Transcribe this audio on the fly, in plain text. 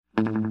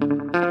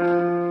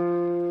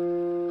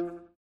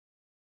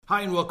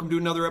Hi, and welcome to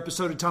another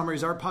episode of Tom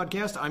Ray's Art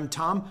Podcast. I'm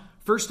Tom.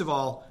 First of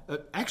all,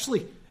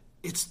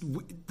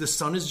 the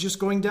sun is just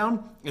going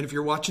down, and if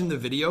you're watching the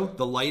video,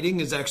 the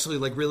lighting is actually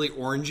like really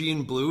orangey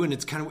and blue, and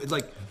it's kind of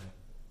like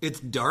it's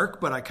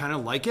dark, but I kind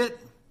of like it.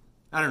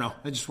 I don't know.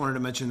 I just wanted to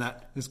mention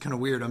that. It's kind of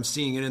weird. I'm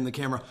seeing it in the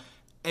camera.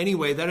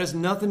 Anyway, that has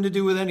nothing to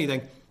do with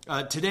anything.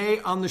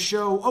 Today on the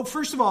show,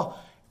 first of all,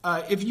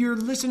 if you're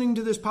listening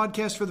to this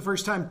podcast for the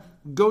first time,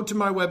 go to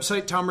my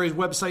website,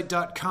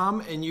 tomrayswebsite.com,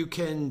 and you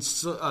can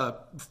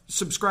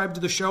subscribe to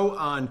the show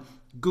on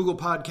Google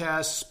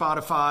Podcasts,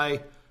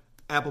 Spotify,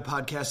 Apple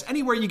Podcasts,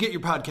 anywhere you get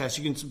your podcasts.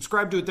 You can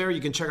subscribe to it there.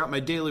 You can check out my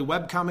daily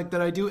webcomic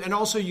that I do. And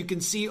also you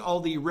can see all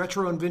the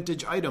retro and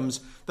vintage items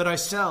that I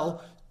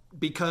sell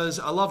because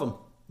I love them.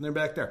 They're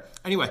back there.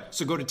 Anyway,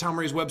 so go to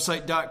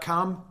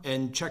tomrayswebsite.com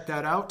and check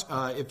that out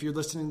if you're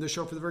listening to the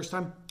show for the first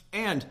time.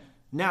 And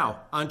now,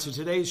 on to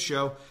today's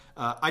show.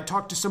 I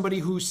talked to somebody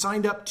who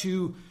signed up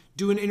to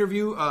do an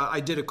interview.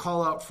 I did a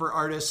call out for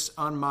artists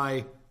on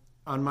my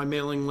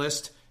mailing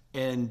list,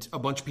 and a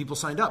bunch of people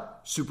signed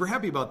up. Super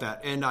happy about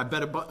that. And I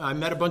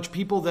met a bunch of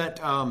people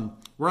that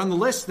were on the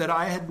list that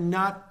I had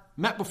not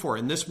met before.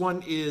 And this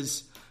one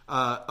is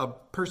a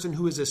person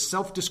who is a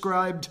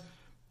self-described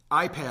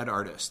iPad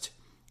artist.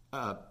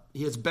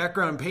 He has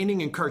background in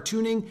painting and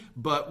cartooning,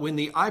 but when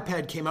the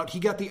iPad came out, he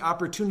got the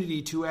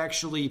opportunity to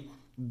actually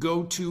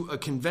go to a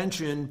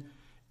convention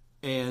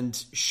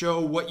and show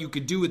what you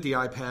could do with the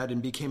iPad,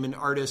 and became an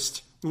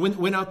artist.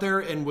 Went out there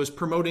and was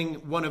promoting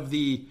one of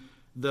the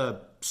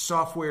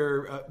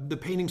software, the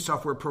painting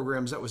software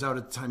programs that was out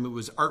at the time. It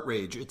was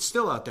ArtRage. It's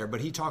still out there,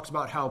 but he talks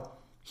about how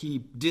he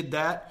did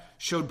that,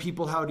 showed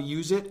people how to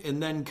use it,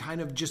 and then kind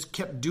of just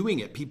kept doing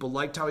it. People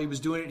liked how he was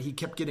doing it. He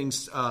kept getting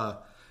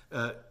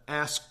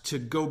asked to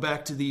go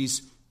back to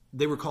these.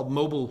 They were called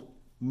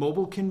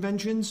mobile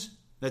conventions.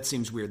 That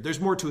seems weird. There's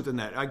more to it than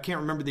that. I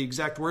can't remember the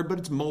exact word, but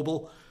it's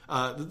mobile,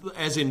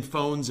 as in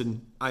phones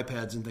and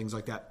iPads and things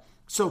like that.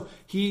 So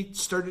he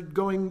started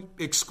going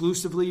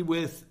exclusively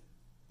with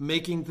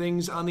making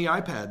things on the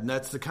iPad, and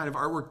that's the kind of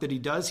artwork that he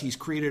does. He's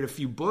created a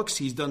few books.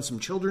 He's done some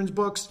children's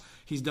books.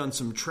 He's done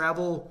some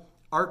travel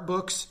art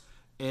books,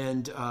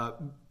 and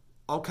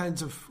all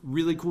kinds of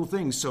really cool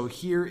things. So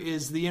here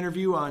is the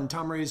interview on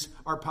Tom Ray's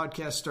Art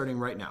Podcast, starting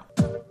right now.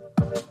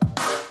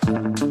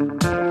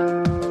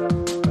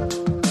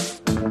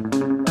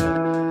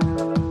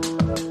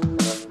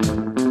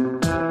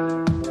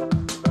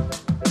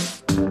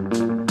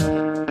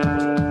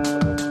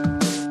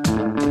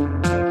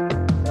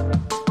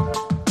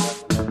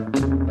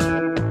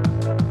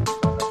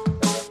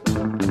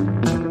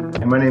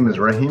 My name is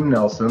Raheem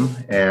Nelson,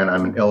 and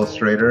I'm an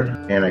illustrator,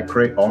 and I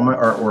create all my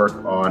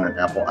artwork on an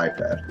Apple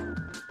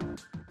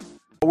iPad.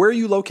 Where are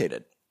you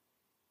located?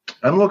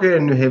 I'm located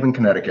in New Haven,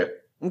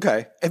 Connecticut.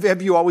 Okay.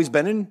 Have you always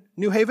been in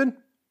New Haven?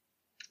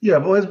 Yeah,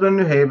 I've always been in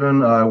New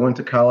Haven. I went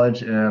to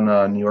college in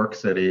New York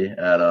City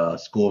at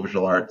School of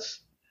Visual Arts,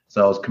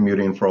 so I was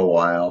commuting for a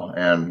while,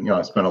 and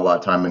I spent a lot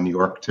of time in New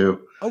York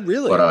too. Oh,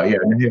 really? But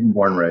New Haven,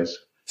 born and raised.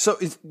 So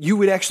you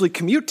would actually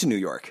commute to New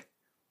York?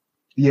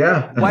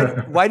 Yeah.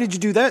 Why did you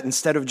do that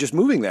instead of just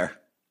moving there?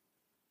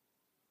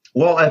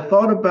 Well, I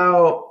thought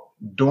about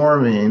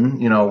dorming,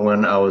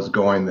 when I was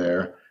going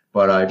there,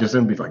 but I just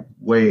didn't be like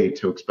way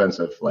too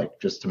expensive, like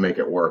just to make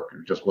it work.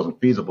 It just wasn't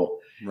feasible.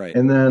 Right.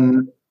 And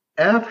then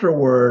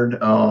afterward,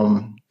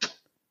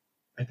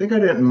 I think I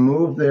didn't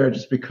move there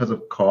just because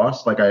of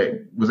cost. Like I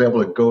was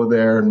able to go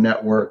there,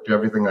 network, do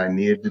everything I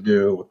needed to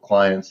do with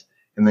clients,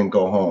 and then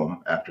go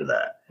home after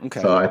that.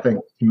 Okay. So I think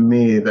to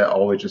me that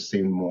always just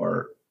seemed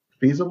more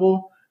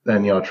feasible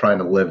than trying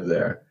to live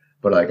there.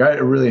 But like I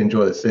really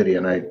enjoy the city,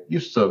 and I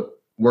used to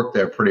work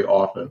there pretty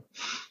often.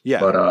 Yeah.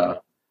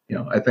 But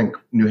I think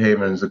New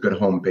Haven is a good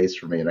home base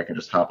for me, and I can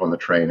just hop on the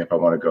train if I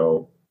want to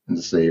go in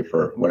the city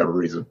for whatever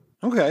reason.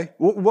 Okay.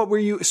 What were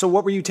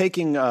you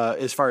taking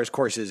as far as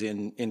courses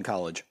in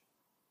college?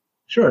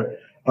 Sure.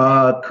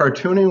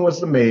 Cartooning was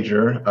the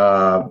major,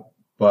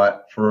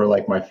 but for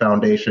like my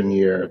foundation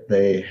year,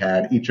 they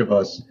had each of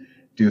us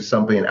do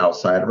something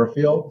outside of our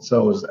field.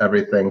 So it was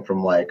everything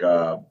from like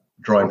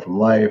drawing from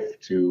life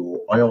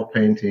to oil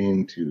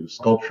painting to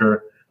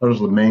sculpture.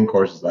 Those were the main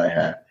courses I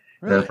had.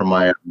 Really? And then for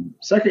my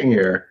second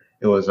year,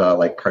 it was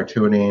like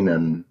cartooning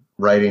and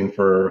writing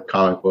for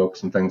comic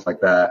books and things like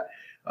that.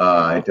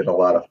 I did a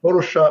lot of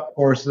Photoshop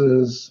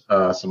courses,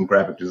 some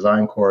graphic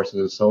design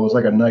courses. So it was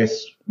like a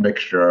nice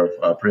mixture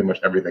of pretty much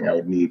everything I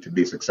would need to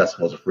be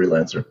successful as a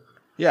freelancer.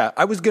 Yeah,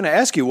 I was going to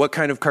ask you what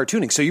kind of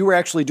cartooning. So you were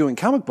actually doing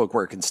comic book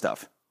work and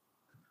stuff.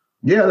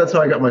 Yeah, that's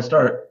how I got my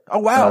start. Oh,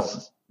 wow. I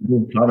was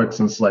doing comics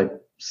since like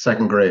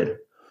second grade.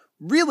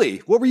 Really?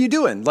 What were you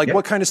doing? Like,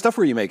 What kind of stuff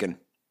were you making?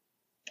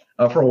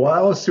 For a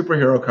while, it was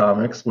superhero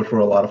comics, which were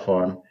a lot of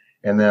fun.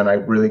 And then I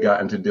really got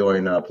into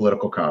doing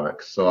political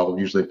comics. So I'll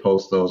usually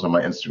post those on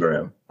my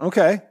Instagram.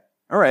 Okay.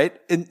 All right.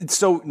 And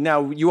so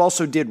now you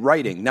also did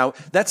writing. Now,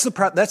 that's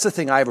the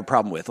thing I have a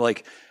problem with.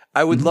 Like,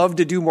 I would love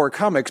to do more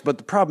comics, but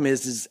the problem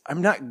is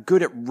I'm not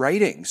good at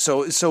writing.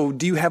 So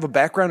do you have a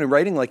background in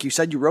writing? Like you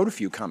said, you wrote a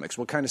few comics.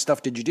 What kind of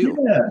stuff did you do?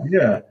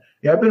 Yeah.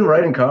 I've been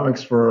writing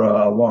comics for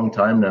a long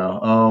time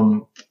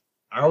now.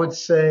 I would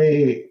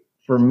say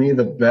for me,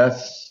 the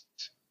best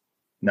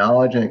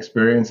knowledge and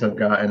experience I've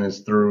gotten is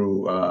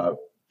through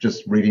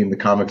just reading the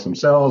comics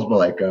themselves, but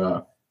like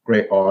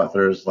great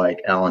authors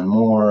like Alan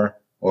Moore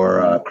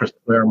or Chris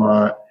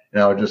Claremont,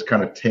 and I would just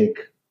kind of take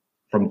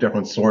from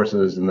different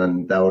sources, and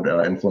then that would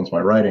influence my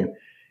writing.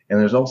 And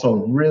there's also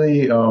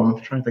really, I'm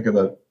trying to think of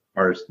the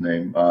artist's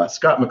name,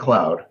 Scott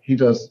McCloud. He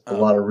does a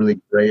lot of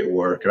really great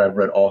work, and I've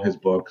read all his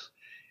books,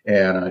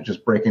 and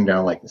just breaking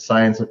down like the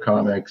science of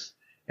comics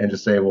and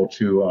just able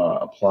to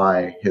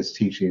apply his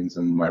teachings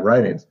in my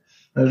writings.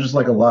 And there's just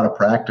like a lot of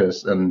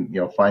practice and,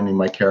 finding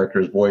my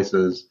characters'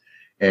 voices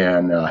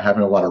and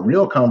having a lot of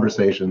real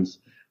conversations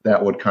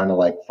that would kind of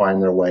like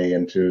find their way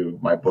into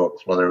my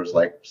books, whether it was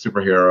like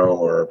superhero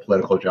or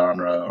political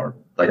genre, or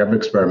like I've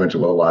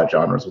experimented with a lot of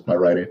genres with my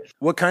writing.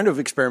 What kind of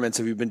experiments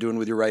have you been doing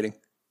with your writing?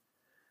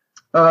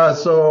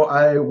 So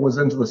I was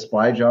into the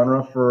spy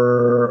genre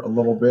for a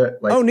little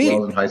bit. Like, oh, neat. When I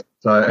was in high school,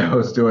 so I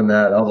was doing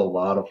that. That was a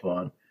lot of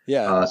fun.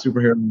 Yeah.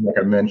 Superhero, like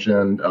I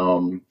mentioned,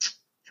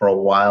 for a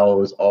while it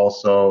was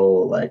also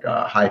like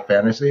high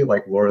fantasy,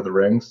 like Lord of the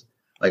Rings.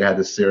 Like I had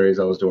this series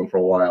I was doing for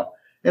a while.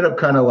 Ended up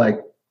kind of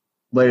like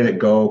letting it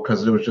go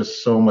because there was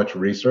just so much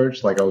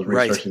research. Like I was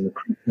researching the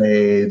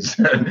Crusades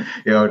and,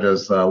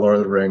 just Lord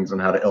of the Rings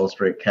and how to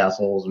illustrate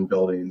castles and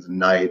buildings and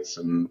knights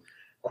and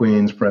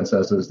queens,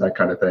 princesses, that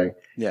kind of thing.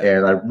 Yeah.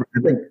 And I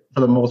think for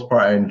the most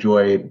part, I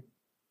enjoyed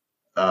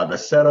the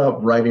setup,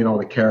 writing all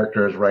the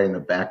characters, writing the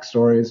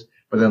backstories,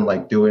 but then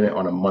like doing it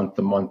on a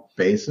month-to-month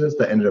basis,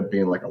 that ended up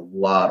being like a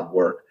lot of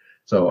work.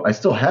 So I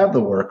still have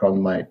the work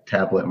on my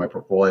tablet, my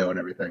portfolio and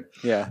everything.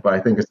 Yeah. But I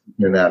think it's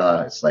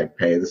that it's like,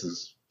 hey, this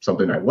is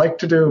something I like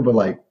to do, but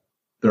like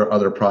there are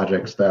other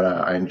projects that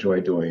I enjoy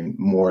doing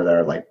more that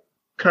are like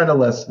kind of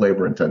less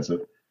labor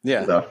intensive.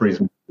 Yeah.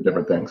 Freezing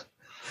different things.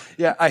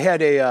 Yeah. I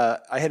had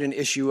an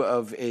issue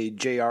of a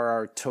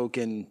J.R.R.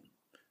 Tolkien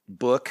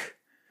book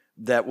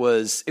it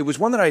was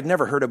one that I'd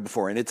never heard of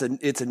before. And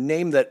it's a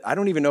name that I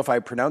don't even know if I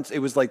pronounced. It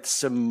was like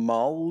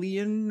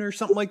Somalian or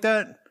something like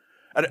that.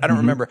 I don't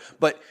remember,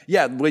 but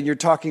yeah, when you're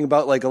talking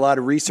about like a lot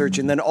of research,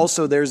 and then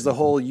also there's the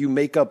whole, you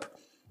make up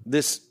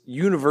this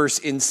universe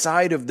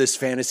inside of this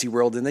fantasy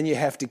world, and then you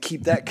have to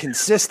keep that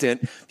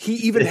consistent. He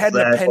even had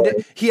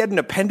an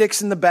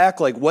appendix in the back,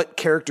 like what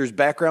characters'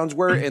 backgrounds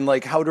were and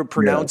like how to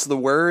pronounce the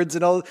words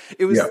and all.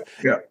 It was,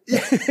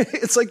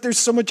 it's like there's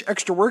so much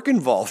extra work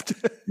involved.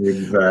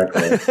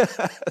 Exactly.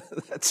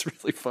 That's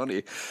really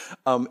funny.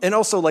 And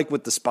also like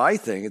with the spy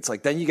thing, it's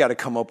like, then you got to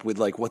come up with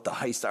like what the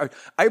heist are.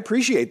 I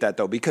appreciate that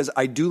though, because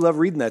I do love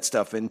reading that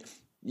stuff. And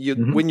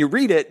when you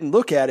read it and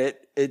look at it,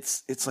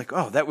 it's like,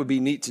 oh, that would be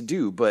neat to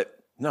do. But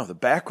no, the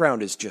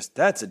background is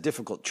that's a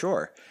difficult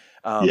chore.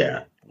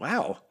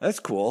 Wow, that's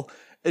cool.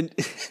 And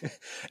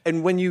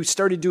and when you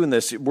started doing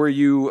this, were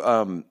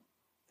you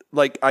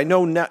like, I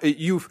know now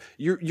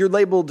you're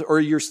labeled,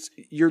 or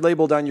you're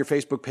labeled on your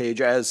Facebook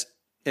page as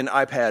an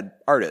iPad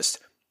artist.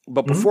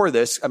 But before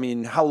this, I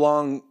mean, how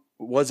long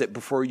was it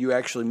before you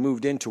actually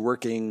moved into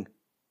working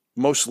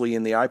mostly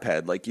in the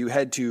iPad? Like you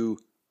had to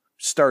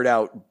start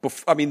out,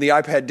 I mean, the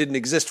iPad didn't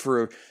exist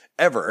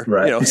forever,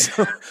 right.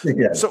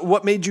 So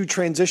what made you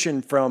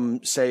transition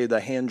from, say, the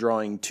hand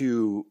drawing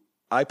to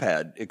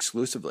iPad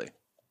exclusively?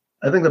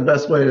 I think the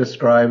best way to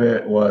describe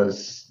it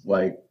was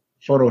like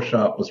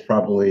Photoshop was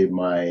probably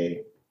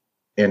my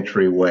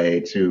entryway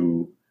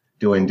to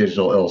doing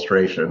digital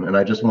illustration. And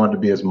I just wanted to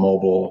be as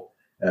mobile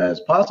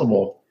as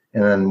possible.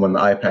 And then when the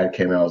iPad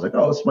came out, I was like,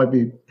 oh, this might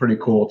be pretty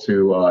cool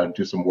to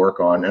do some work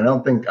on. And I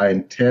don't think I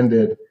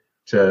intended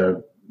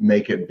to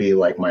make it be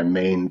like my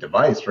main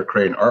device for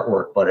creating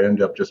artwork, but it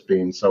ended up just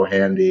being so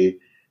handy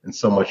and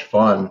so much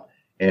fun.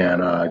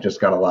 And I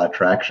just got a lot of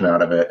traction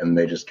out of it. And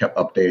they just kept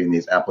updating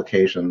these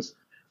applications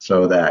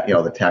so that,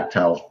 the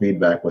tactile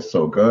feedback was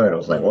so good. I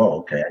was like, whoa,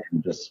 okay, I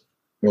can just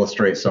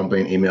illustrate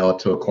something, email it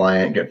to a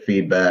client, get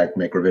feedback,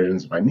 make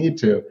revisions if I need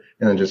to,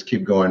 and then just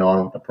keep going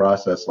on with the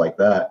process like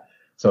that.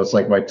 So it's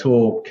like my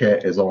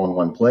toolkit is all in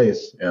one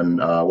place. And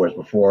whereas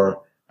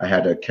before I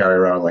had to carry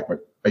around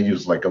I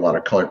use like a lot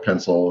of colored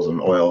pencils and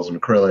oils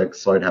and acrylics.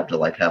 So I'd have to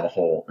like have a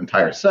whole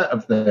entire set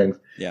of things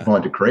if I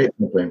wanted to create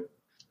something.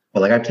 But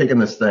like I've taken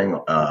this thing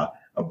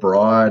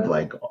abroad,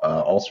 like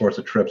all sorts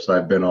of trips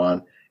I've been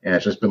on, and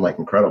it's just been like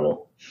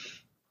incredible.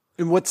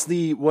 And what's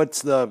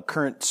the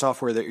current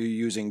software that you're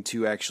using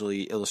to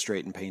actually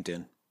illustrate and paint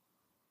in?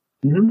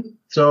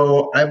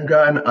 So I've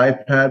got an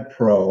iPad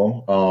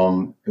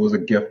Pro. It was a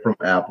gift from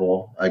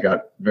Apple. I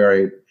got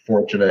very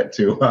fortunate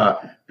to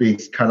be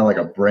kind of like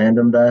a brand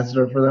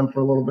ambassador for them for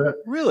a little bit.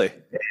 Really?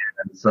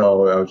 And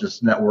so I was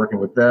just networking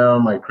with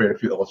them. I created a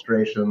few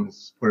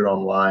illustrations, put it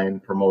online,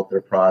 promote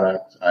their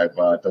product. I've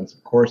done some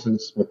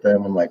courses with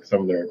them in like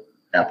some of their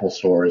Apple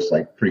stores,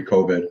 like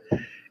pre-COVID.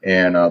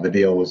 And the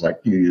deal was like,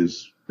 you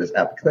use this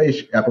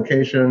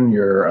application.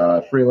 You're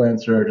a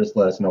freelancer. Just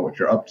let us know what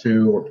you're up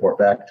to. Report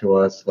back to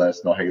us. Let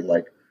us know how you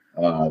like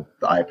the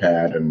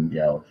iPad, and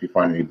if you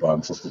find any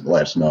bugs,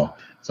 let us know.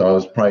 So I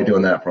was probably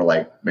doing that for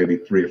like maybe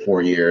 3 or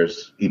 4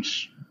 years.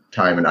 Each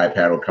time an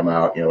iPad would come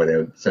out, they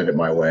would send it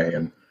my way,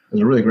 and it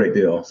was a really great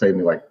deal. Saved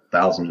me like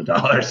thousands of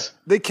dollars.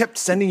 They kept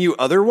sending you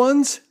other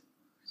ones?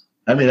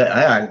 I mean,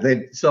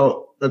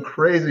 so the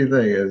crazy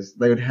thing is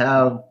they would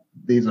have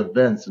these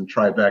events in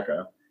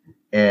Tribeca,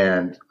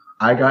 and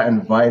I got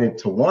invited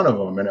to one of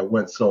them, and it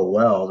went so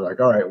well. They're like,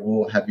 all right,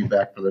 we'll have you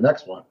back for the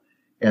next one.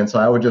 And so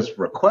I would just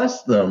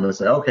request them and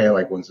say, okay,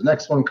 like, when's the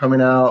next one coming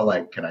out?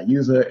 Like, can I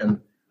use it?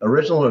 And the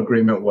original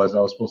agreement was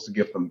I was supposed to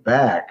give them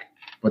back,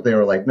 but they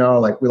were like, no,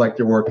 like, we like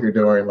your work you're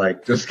doing.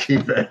 Like, just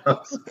keep it. I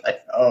was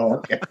like, oh,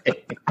 okay.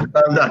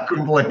 I'm not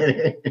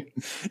complaining.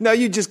 Now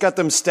you just got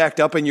them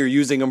stacked up and you're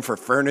using them for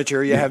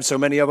furniture. You have so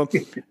many of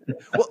them.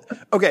 Well,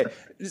 okay.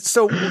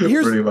 So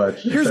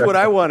here's what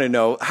I want to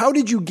know. How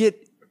did you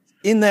get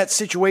in that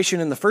situation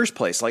in the first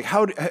place? Like,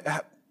 how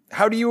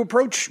do you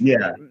approach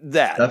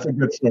that? That's a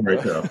good story,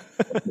 too.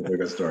 That's a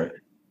good story.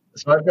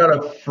 So I've got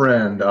a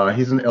friend.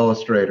 He's an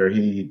illustrator.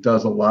 He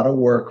does a lot of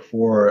work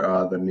for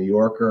the New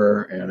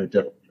Yorker and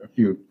a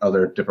few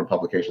other different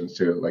publications,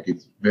 too. Like,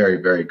 he's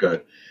very, very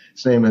good.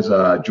 His name is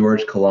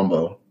George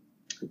Colombo.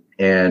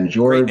 And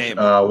George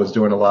was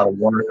doing a lot of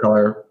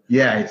watercolor.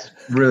 Yeah, he's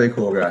a really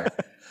cool guy.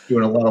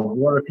 Doing a lot of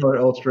watercolor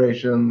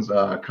illustrations,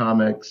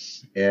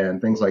 comics,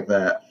 and things like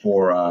that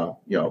for,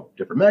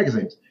 different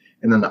magazines.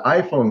 And then the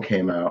iPhone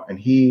came out, and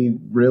he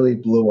really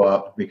blew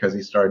up because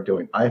he started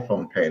doing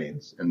iPhone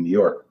paintings in New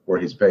York, where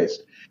he's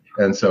based.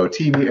 And so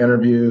TV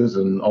interviews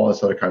and all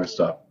this other kind of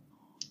stuff.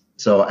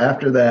 So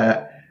after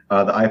that,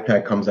 the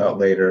iPad comes out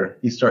later.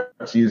 He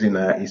starts using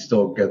that. He's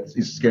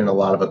getting a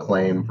lot of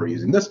acclaim for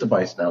using this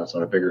device now. It's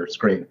on a bigger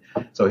screen.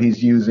 So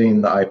he's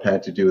using the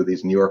iPad to do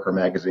these New Yorker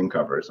magazine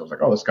covers. I was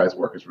like, oh, this guy's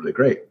work is really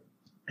great.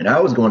 And I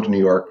was going to New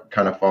York,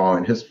 kind of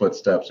following his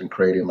footsteps and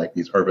creating like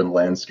these urban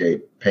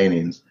landscape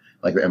paintings,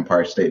 like the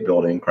Empire State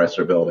Building,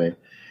 Chrysler Building.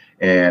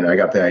 And I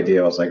got the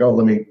idea. I was like, oh,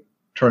 let me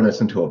turn this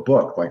into a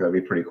book. Like, that'd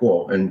be pretty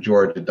cool. And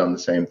George had done the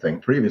same thing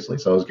previously.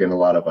 So I was getting a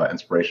lot of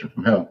inspiration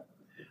from him.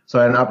 So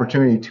I had an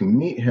opportunity to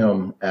meet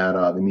him at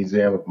the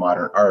Museum of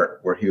Modern Art,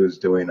 where he was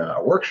doing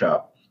a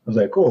workshop. I was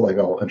like, cool, like,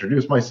 I'll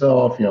introduce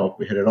myself. If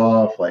we hit it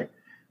off, like,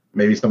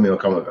 maybe something will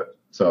come of it.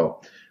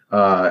 So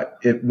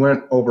it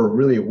went over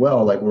really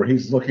well, like, where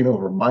he's looking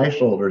over my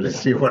shoulder to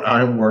see what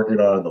I'm working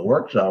on in the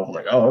workshop. I was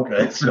like, oh,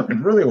 okay, it's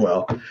going really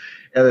well.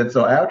 And then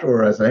so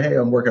afterward, I said, hey,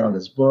 I'm working on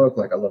this book.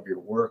 Like, I love your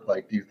work.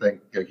 Like, do you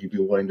think like, you'd be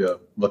willing to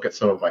look at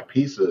some of my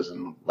pieces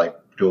and like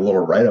do a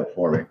little write-up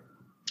for me?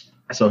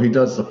 So he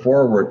does the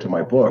foreword to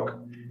my book,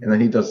 and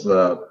then he does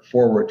the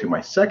foreword to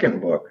my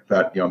second book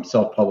that I'm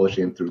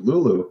self-publishing through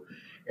Lulu.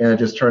 And it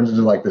just turns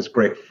into like this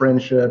great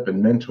friendship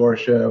and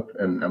mentorship,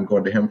 and I'm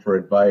going to him for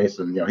advice,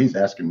 and he's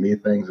asking me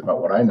things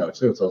about what I know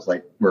too. So it's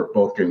like we're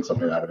both getting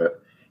something out of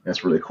it, and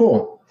it's really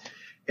cool.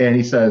 And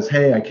he says,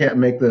 hey, I can't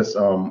make this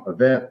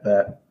event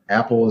that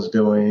Apple is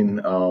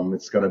doing.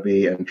 It's going to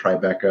be in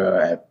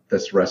Tribeca at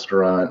this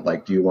restaurant.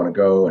 Like, do you want to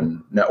go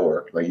and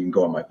network? Like, you can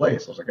go in my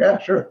place. I was like, yeah,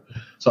 sure.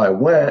 So I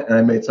went, and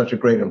I made such a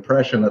great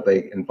impression that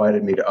they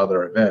invited me to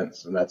other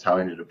events, and that's how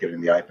I ended up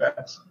getting the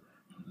iPads.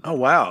 Oh,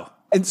 wow.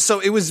 And so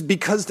it was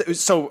because,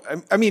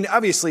 I mean,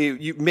 obviously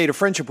you made a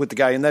friendship with the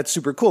guy, and that's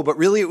super cool, but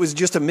really it was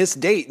just a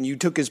missed date, and you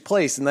took his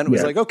place, and then it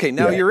was like, okay,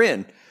 now you're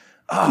in.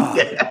 Oh,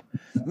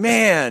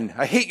 man,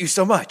 I hate you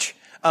so much.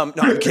 No,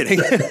 I'm kidding.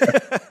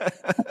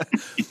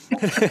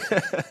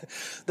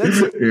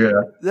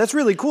 That's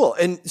really cool.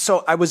 And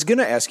so I was going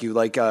to ask you,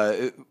 like,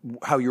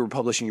 how you were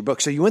publishing your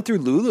book. So you went through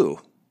Lulu.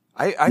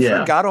 I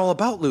forgot all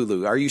about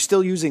Lulu. Are you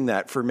still using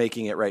that for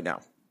making it right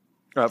now?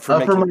 For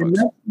my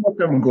next book,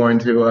 I'm going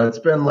to. It's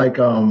been like,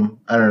 I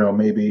don't know,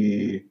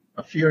 maybe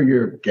a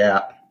few-year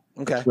gap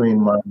between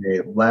my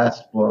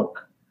last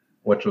book,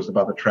 which was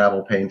about the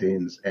travel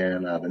paintings,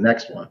 and the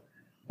next one.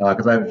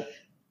 Because I've,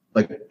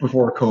 like,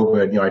 before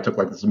COVID, I took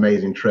like this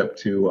amazing trip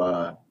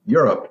to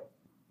Europe.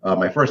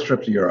 My first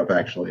trip to Europe,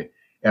 actually.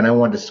 And I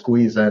wanted to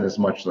squeeze in as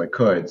much as I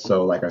could.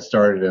 So, like, I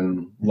started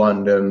in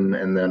London,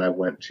 and then I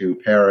went to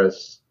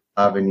Paris,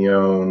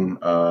 Avignon,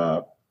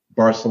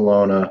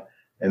 Barcelona,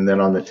 and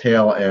then on the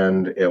tail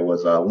end, it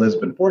was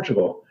Lisbon,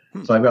 Portugal.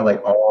 So I've got,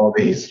 like, all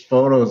these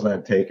photos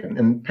I've taken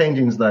and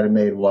paintings that I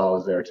made while I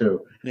was there,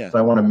 too. Yeah. So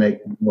I want to make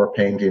more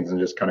paintings and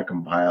just kind of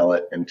compile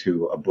it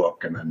into a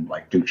book and then,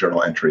 like, do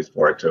journal entries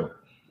for it, too.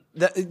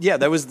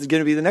 That was going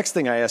to be the next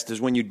thing I asked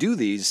is when you do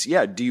these,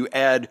 do you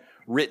add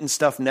written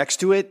stuff next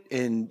to it?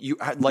 And you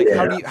like,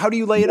 how do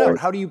you lay it out?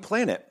 How do you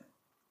plan it?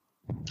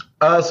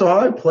 So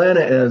how I plan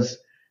it is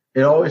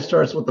it always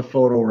starts with the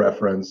photo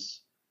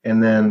reference.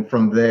 And then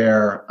from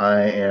there,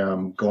 I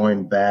am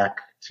going back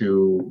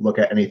to look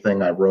at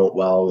anything I wrote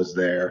while I was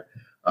there.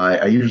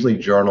 I usually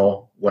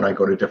journal when I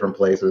go to different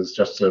places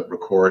just to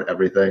record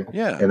everything.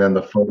 Yeah. And then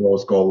the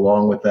photos go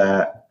along with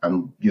that.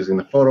 I'm using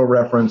the photo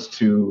reference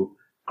to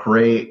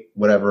create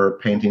whatever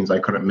paintings I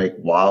couldn't make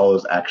while I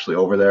was actually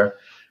over there.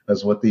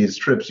 Because what these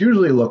trips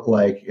usually look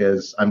like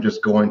is I'm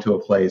just going to a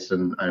place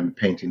and I'm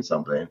painting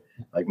something,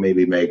 like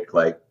maybe make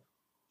like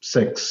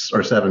 6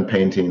 or 7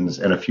 paintings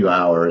in a few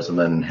hours and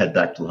then head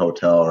back to the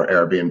hotel or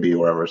Airbnb,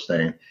 wherever we're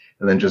staying,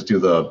 and then just do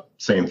the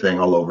same thing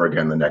all over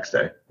again the next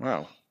day.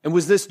 Wow. And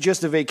was this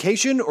just a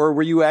vacation, or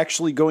were you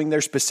actually going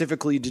there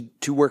specifically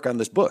to work on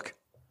this book?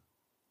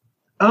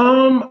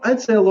 I'd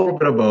say a little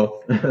bit of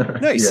both.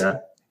 Nice.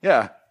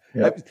 Yeah.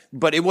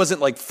 But it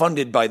wasn't like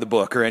funded by the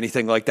book or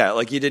anything like that.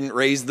 Like you didn't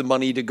raise the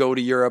money to go to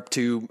Europe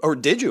or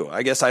did you?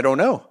 I guess I don't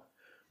know.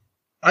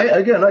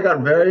 I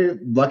got very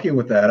lucky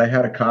with that. I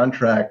had a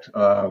contract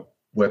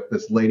with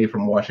this lady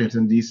from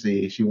Washington,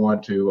 D.C. She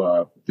wanted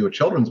to do a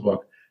children's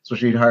book, so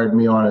she hired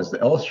me on as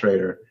the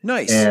illustrator.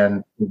 Nice.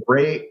 And the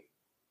rate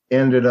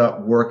ended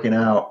up working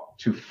out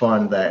to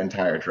fund that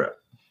entire trip.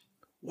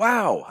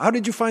 Wow. How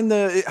did you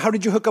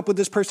hook up with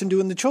this person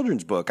doing the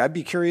children's book? I'd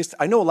be curious.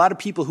 I know a lot of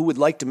people who would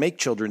like to make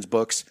children's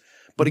books,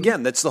 but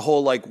again, that's the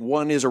whole, like,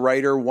 one is a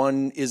writer,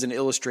 one is an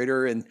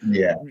illustrator. And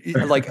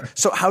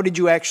so how did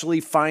you actually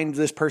find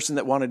this person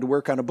that wanted to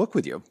work on a book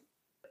with you?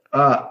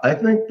 I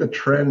think the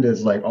trend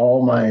is like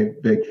all my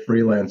big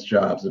freelance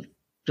jobs have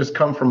just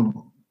come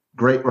from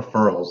great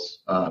referrals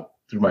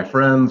through my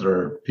friends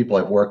or people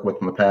I've worked with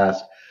in the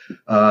past.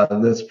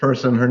 This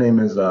person, her name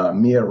is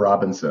Mia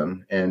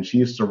Robinson, and she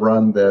used to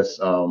run this,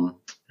 I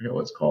forget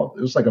what it's called.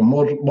 It was like a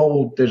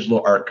mobile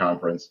digital art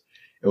conference.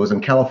 It was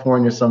in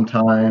California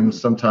sometimes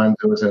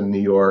it was in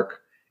New York,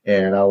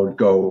 and I would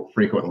go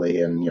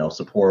frequently and,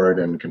 support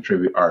and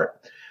contribute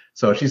art.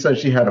 So she said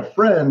she had a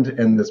friend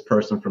in this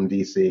person from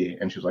DC,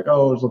 and she was like, I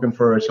was looking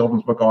for a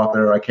children's book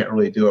author. I can't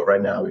really do it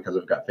right now because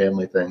I've got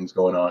family things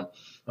going on.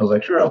 I was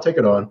like, sure, I'll take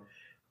it on.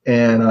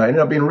 And it ended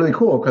up being really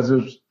cool because it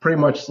was pretty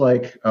much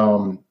like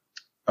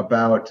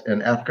about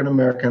an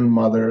African-American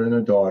mother and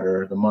a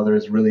daughter. The mother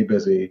is really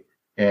busy.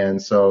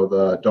 And so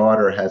the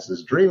daughter has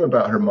this dream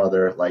about her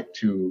mother, like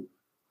to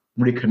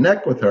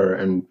reconnect with her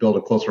and build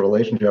a closer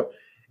relationship.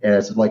 And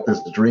it's like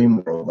this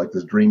dream world, like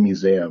this dream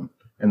museum.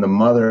 And the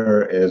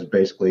mother is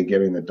basically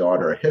giving the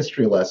daughter a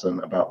history lesson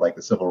about like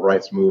the civil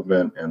rights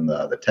movement and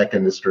the tech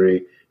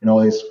industry and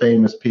all these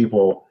famous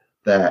people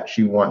that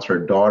she wants her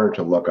daughter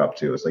to look up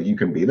to. It's like, you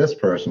can be this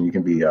person, you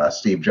can be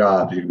Steve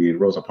Jobs, you can be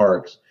Rosa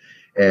Parks.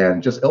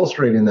 And just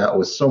illustrating that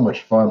was so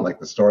much fun. Like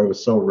the story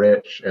was so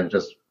rich and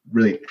just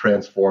really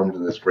transformed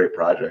into this great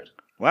project.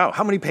 Wow.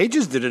 How many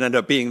pages did it end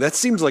up being? That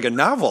seems like a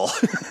novel.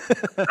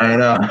 I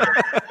know.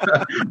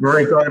 We're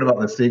already talking about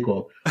the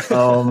sequel.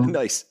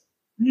 Nice.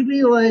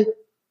 Maybe like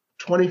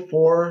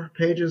 24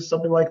 pages,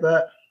 something like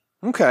that.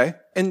 Okay.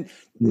 And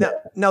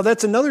now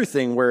that's another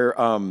thing where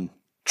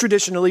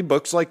traditionally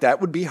books like that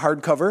would be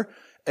hardcover.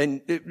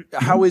 And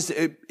how is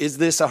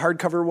this a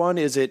hardcover one?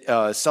 Is it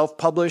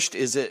self-published?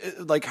 Is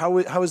it like how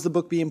is the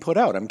book being put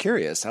out? I'm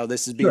curious how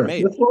this is being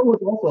made. This one was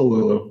also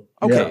Lulu.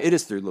 Okay, yeah. It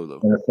is through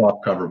Lulu. And a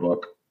softcover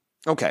book.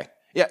 Okay.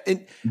 Yeah,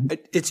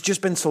 it's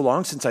just been so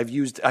long since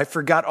I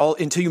forgot all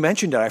until you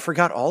mentioned it. I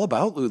forgot all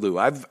about Lulu.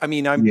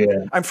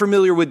 I'm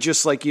familiar with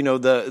just like,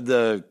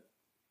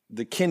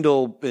 the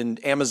Kindle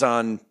and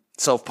Amazon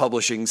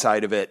self-publishing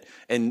side of it,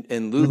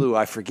 and Lulu.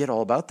 I forget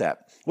all about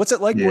that. What's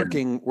it like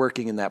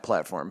working in that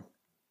platform?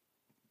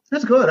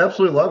 It's good. I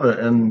absolutely love it.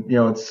 And,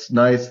 it's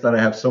nice that I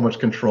have so much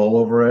control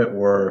over it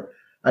where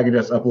I can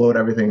just upload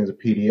everything as a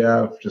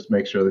PDF, just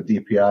make sure the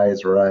DPI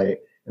is right,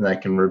 and I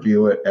can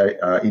review it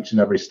each and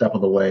every step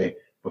of the way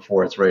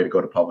before it's ready to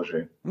go to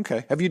publishing.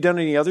 Okay. Have you done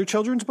any other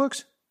children's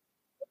books?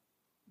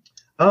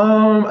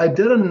 I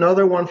did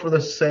another one for the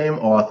same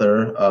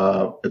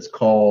author. It's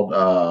called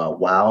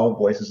Wow,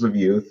 Voices of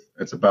Youth.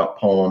 It's about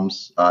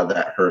poems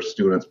that her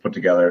students put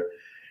together.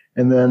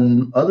 And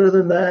then other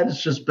than that,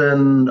 it's just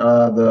been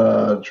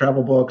the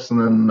travel books and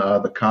then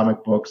the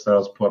comic books that I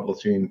was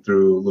publishing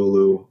through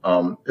Lulu.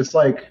 It's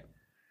like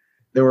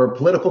there were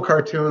political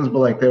cartoons, but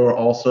like they were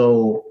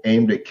also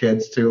aimed at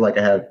kids too. Like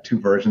I had 2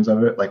 versions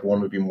of it. Like one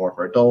would be more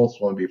for adults,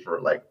 one would be for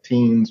like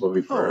teens, one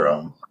would be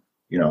for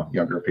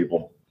younger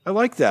people. I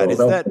like that.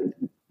 So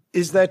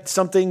is that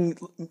something?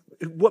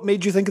 What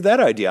made you think of that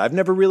idea? I've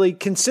never really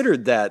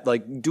considered that,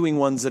 like doing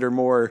ones that are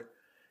more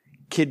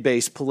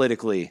kid-based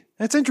politically.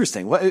 That's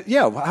interesting.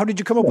 How did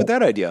you come up with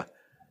that idea?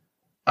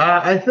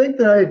 I think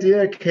the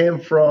idea came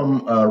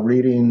from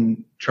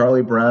reading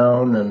Charlie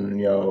Brown and,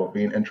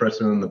 being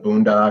interested in the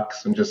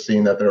Boondocks and just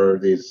seeing that there are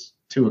these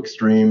 2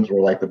 extremes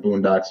where like the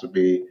Boondocks would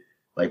be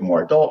like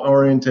more adult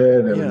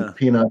oriented and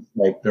Peanuts,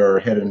 like there are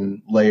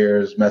hidden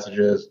layers,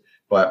 messages,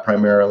 but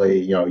primarily,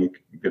 you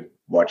could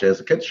watch it as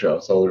a kid's show.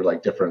 So there's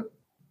like different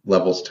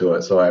levels to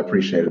it. So I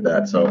appreciated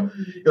that. So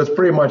it was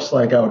pretty much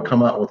like I would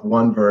come out with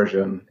one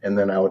version and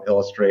then I would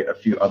illustrate a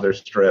few other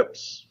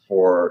strips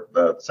for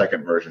the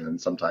second version. And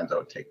sometimes I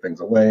would take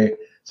things away,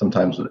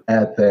 sometimes would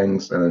add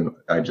things. And then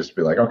I'd just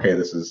be like, okay,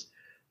 this is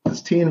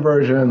this teen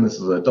version, this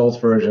is an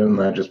adult version.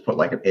 And I just put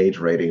like an age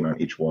rating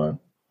on each one.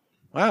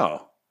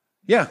 Wow.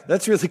 Yeah,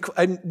 that's really cool.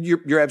 And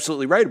you're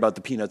absolutely right about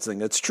the Peanuts thing.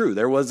 That's true.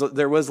 There was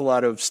a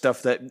lot of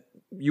stuff that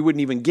you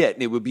wouldn't even get,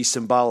 and it would be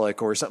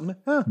symbolic or something.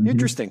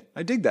 Interesting.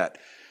 I dig that.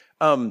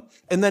 And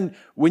then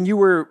when you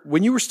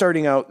were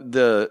starting out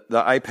the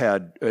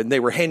iPad and they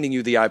were handing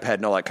you the iPad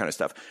and all that kind of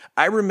stuff,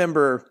 I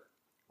remember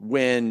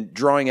when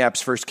drawing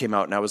apps first came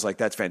out and I was like,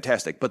 that's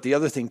fantastic. But the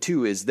other thing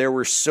too is there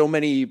were so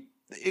many,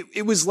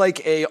 it was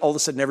like all of a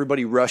sudden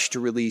everybody rushed to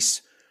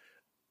release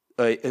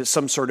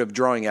some sort of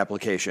drawing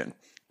application,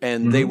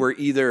 and they were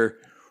either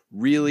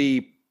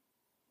really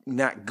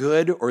not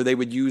good, or they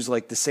would use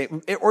like the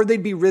same, or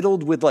they'd be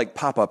riddled with like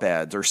pop-up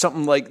ads or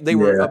something, like they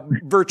were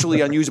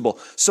virtually unusable.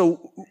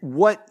 So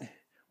what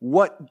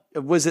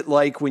was it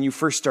like when you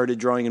first started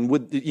drawing, and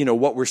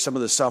what were some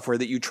of the software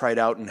that you tried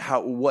out, and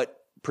what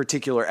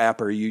particular app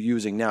are you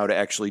using now to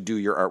actually do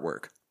your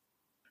artwork?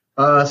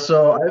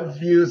 So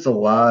I've used a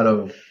lot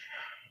of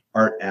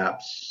art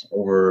apps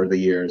over the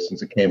years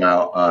since it came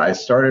out. I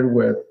started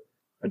with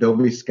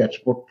Adobe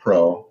Sketchbook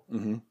Pro,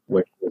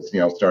 which was,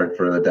 started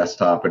for the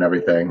desktop and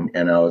everything.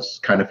 And I was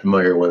kind of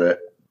familiar with it.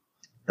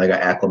 I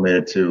got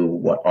acclimated to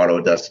what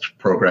Autodesk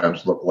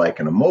programs look like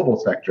in a mobile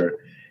sector.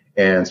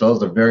 And so that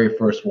was the very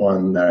first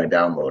one that I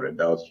downloaded.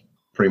 That was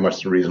pretty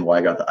much the reason why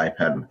I got the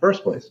iPad in the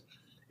first place.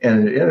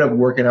 And it ended up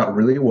working out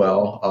really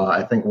well.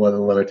 I think one of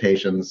the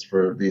limitations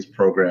for these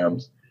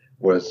programs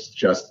was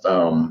just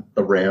the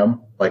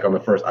RAM, like on the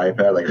first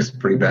iPad, like it's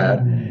pretty bad.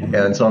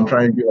 And so I'm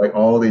trying to do like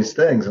all these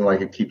things, and like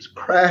it keeps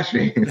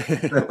crashing.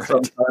 Right.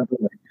 Sometimes I'm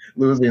like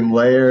losing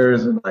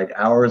layers and like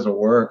hours of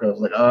work. I was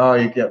like, oh,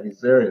 you can't be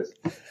serious.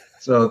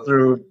 So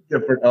through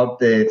different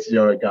updates,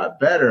 it got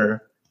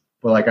better.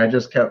 But like I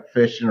just kept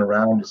fishing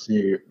around to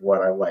see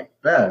what I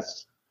liked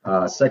best.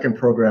 Second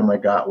program I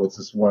got was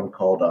this one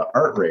called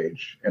Art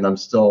Rage, and I'm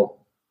still,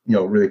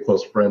 really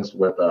close friends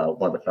with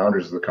one of the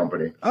founders of the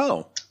company.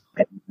 Oh.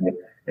 And what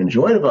I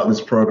enjoyed about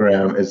this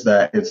program is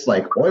that it's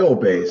like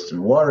oil-based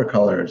and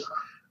watercolors.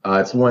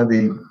 It's one of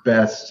the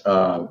best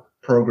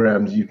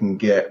programs you can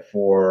get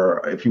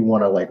for if you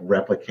want to like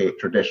replicate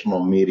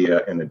traditional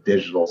media in a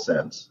digital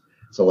sense.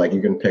 So like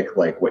you can pick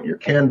like what your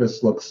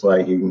canvas looks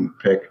like. You can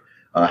pick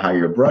how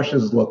your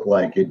brushes look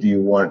like. Do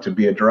you want it to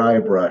be a dry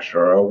brush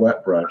or a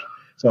wet brush?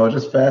 So I was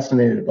just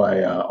fascinated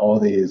by all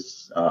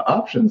these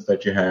options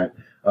that you had.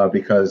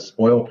 Because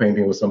oil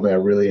painting was something I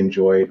really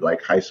enjoyed,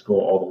 like high school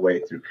all the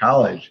way through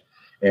college.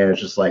 And it's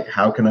just like,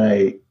 how can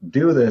I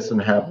do this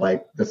and have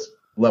like this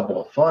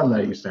level of fun that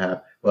I used to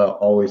have without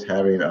always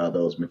having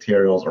those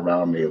materials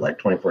around me like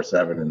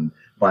 24/7 and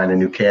buying a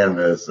new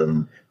canvas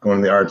and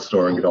going to the art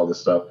store and get all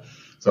this stuff.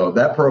 So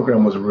that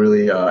program was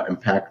really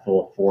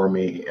impactful for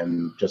me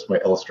and just my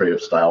illustrative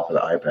style for the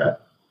iPad.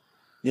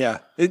 Yeah,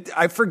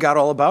 I forgot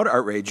all about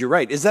Art Rage. You're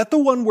right. Is that the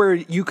one where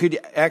you could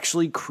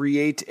actually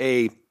create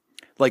a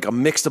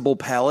mixable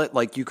palette,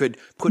 like you could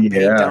put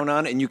paint down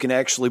on it and you can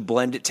actually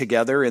blend it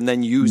together and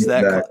then use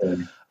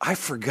that? I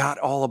forgot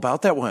all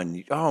about that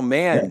one. Oh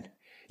man.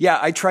 Yeah,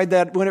 I tried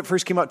that when it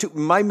first came out too.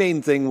 My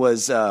main thing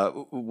was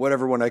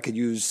whatever one I could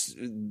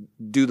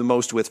do the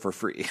most with for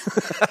free.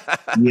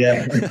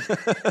 Yeah.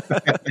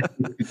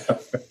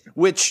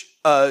 Which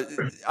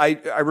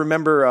I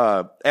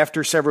remember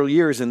after several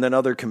years, and then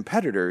other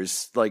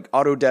competitors like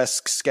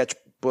Autodesk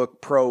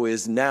Sketchbook Pro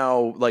is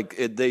now like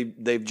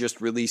they've just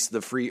released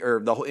the free,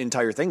 or the whole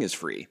entire thing is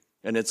free,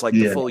 and it's like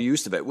the full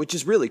use of it, which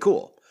is really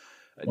cool.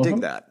 I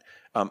dig that.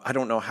 I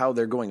don't know how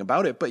they're going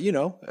about it, but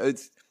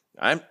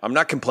I'm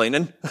not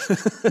complaining.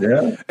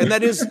 Yeah. And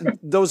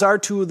those are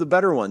two of the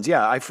better ones.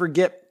 Yeah, I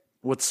forget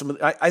what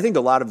I think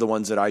a lot of the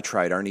ones that I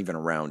tried aren't even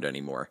around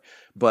anymore.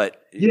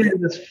 But yeah,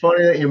 it's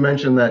funny that you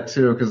mentioned that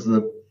too, because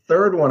the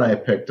third one I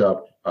picked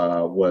up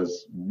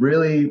was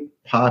really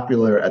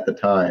popular at the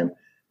time,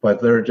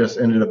 but there just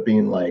ended up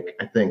being like,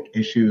 I think,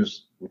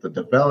 issues with the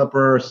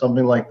developer or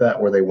something like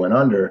that where they went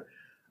under.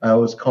 It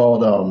was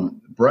called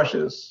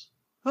Brushes.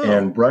 Oh.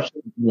 And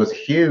Brushes was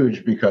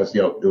huge because,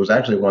 it was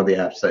actually one of the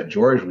apps that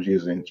George was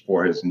using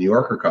for his New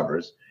Yorker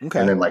covers. Okay.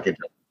 And then like it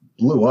just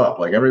blew up.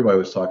 Like everybody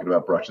was talking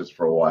about Brushes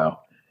for a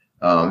while.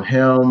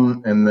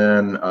 Him and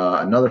then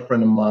another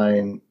friend of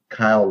mine,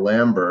 Kyle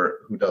Lambert,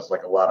 who does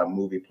like a lot of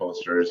movie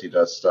posters. He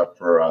does stuff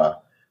for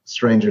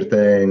Stranger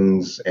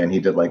Things, and he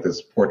did like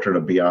this portrait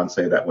of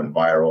Beyonce that went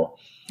viral.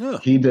 Oh.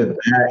 He did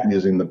that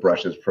using the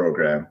Brushes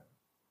program.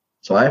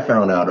 So I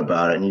found out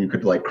about it, and you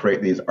could like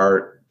create these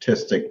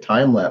artistic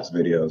time-lapse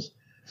videos.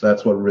 So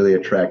that's what really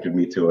attracted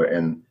me to it.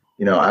 And,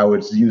 I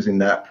was using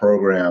that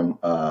program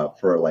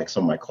for like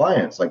some of my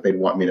clients. Like they'd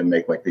want me to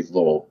make like these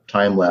little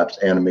time-lapse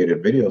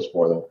animated videos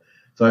for them.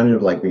 So it ended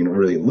up like being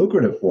really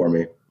lucrative for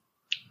me.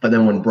 But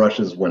then when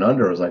Brushes went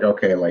under, I was like,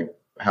 okay, like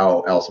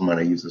how else am I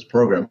going to use this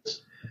program?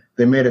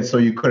 They made it so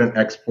you couldn't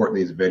export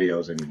these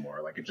videos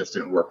anymore. Like it just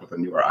didn't work with the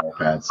newer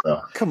iPad.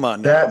 So come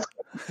on, that's.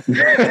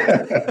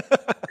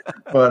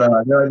 But then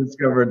I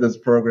discovered this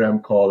program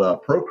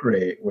called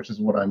Procreate, which is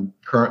what I'm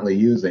currently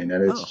using,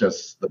 and it's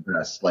just the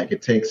best. Like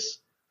it takes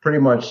pretty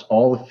much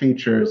all the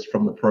features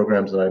from the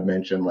programs that I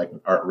mentioned, like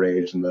Art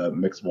Rage and the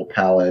mixable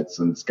palettes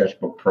and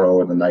Sketchbook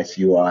Pro and the nice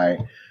UI.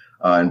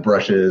 and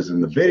brushes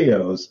and the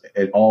videos,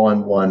 it all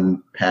in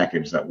one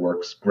package that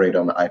works great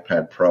on the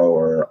iPad Pro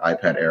or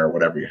iPad Air,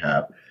 whatever you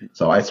have.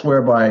 So I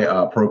swear by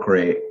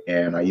Procreate,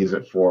 and I use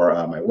it for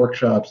my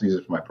workshops, use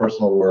it for my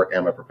personal work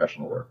and my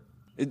professional work.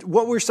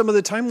 What were some of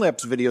the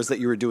time-lapse videos that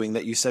you were doing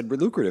that you said were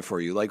lucrative for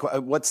you? Like,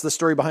 what's the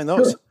story behind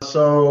those? Sure.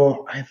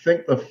 So I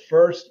think the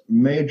first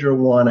major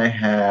one I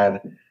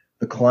had,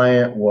 the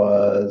client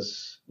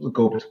was a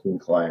go-between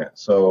client.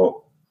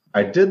 So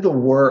I did the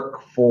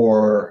work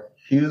for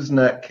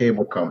HughesNet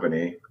Cable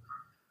Company,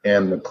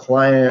 and the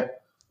client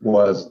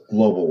was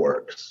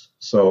GlobalWorks.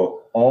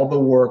 So all the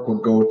work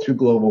would go to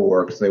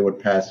GlobalWorks. They would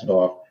pass it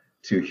off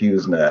to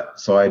HughesNet.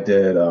 So I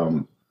did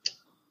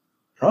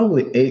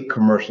probably 8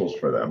 commercials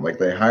for them. Like,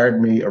 they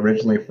hired me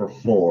originally for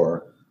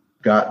 4,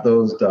 got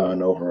those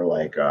done over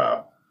like,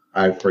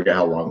 I forget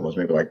how long it was,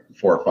 maybe like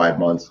 4 or 5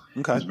 months.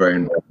 Okay. It was very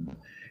involved.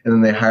 And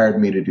then they hired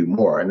me to do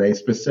more. And they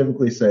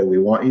specifically say, we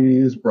want you to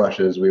use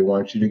brushes. We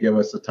want you to give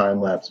us the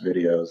time-lapse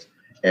videos,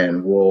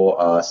 and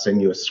we'll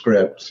send you a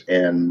script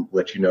and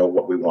let you know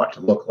what we want to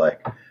look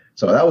like.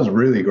 So that was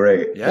really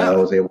great. Yeah. That I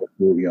was able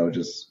to,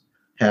 just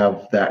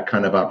have that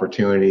kind of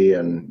opportunity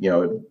and,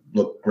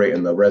 look great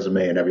in the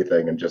resume and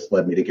everything, and just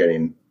led me to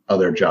getting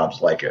other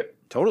jobs like it.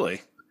 Totally.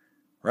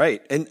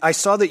 Right. And I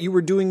saw that you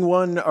were doing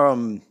one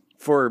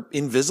for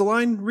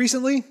Invisalign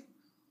recently.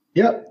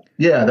 Yep.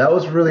 Yeah, that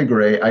was really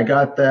great. I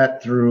got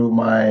that through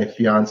my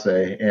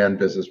fiance and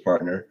business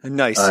partner.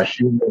 Nice.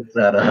 She works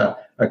at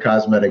a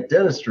cosmetic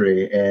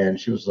dentistry, and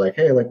she was like,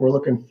 hey, like, we're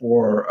looking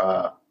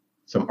for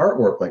some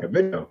artwork, like a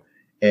video.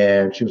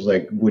 And she was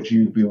like, would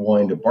you be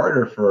willing to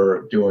barter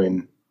for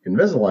doing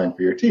Invisalign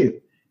for your teeth?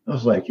 I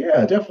was like,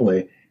 yeah,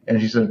 definitely.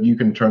 And she said, you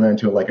can turn that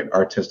into like an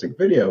artistic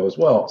video as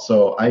well.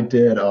 So I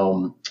did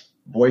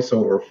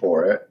voiceover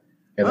for it.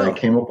 And I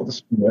came up with a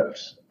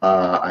script.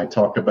 I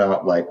talked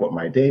about like what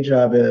my day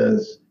job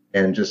is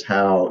and just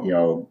how,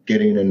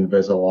 getting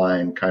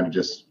Invisalign kind of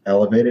just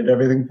elevated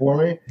everything for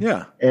me.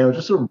 Yeah. And it was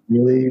just a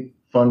really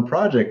fun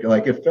project.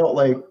 Like, it felt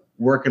like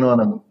working on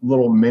a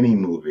little mini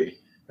movie.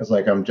 It's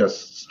like I'm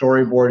just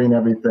storyboarding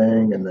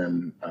everything, and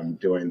then I'm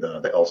doing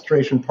the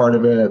illustration part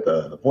of it,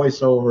 the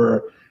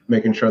voiceover,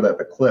 making sure that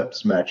the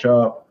clips match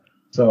up.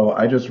 So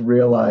I just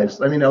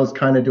realized, I was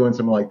kind of doing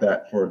something like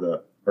that for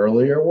the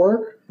earlier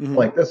work. Mm-hmm.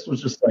 Like, this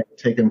was just like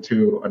taken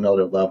to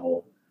another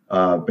level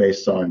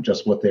based on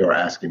just what they were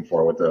asking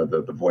for with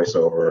the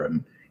voiceover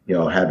and,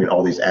 having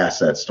all these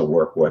assets to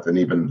work with. And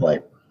even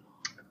like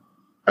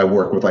I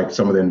work with like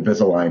some of the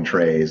Invisalign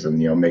trays and,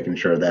 making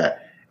sure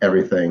that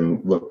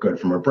everything looked good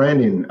from a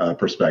branding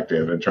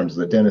perspective in terms of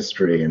the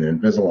dentistry and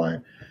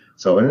Invisalign.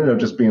 So it ended up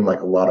just being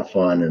like a lot of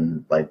fun,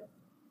 and like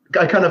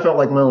I kind of felt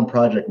like my own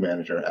project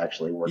manager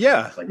actually working.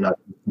 Yeah. It's like not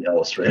the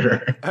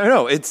illustrator. I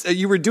know. It's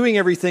you were doing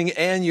everything,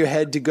 and you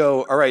had to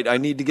go, all right, I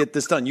need to get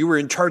this done. You were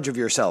in charge of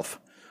yourself.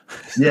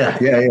 Yeah,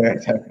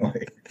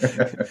 definitely.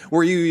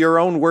 Were you your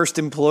own worst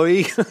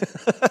employee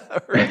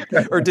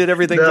or did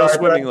everything go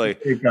swimmingly?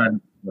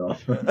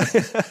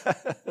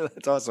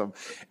 That's awesome.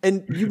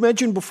 And you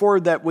mentioned before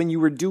that when you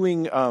were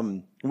doing,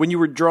 when you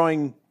were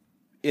drawing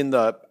in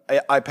the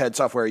iPad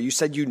software, you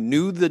said you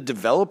knew the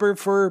developer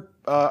for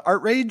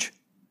ArtRage?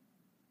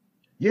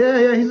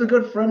 Yeah, he's a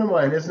good friend of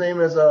mine. His name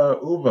is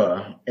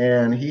Uva,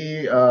 and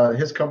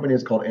his company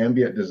is called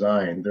Ambient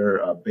Design.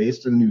 They're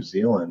based in New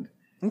Zealand.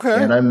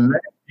 Okay. And I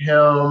met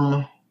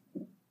him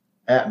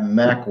at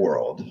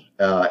Macworld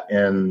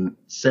in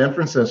San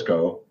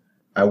Francisco.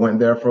 I went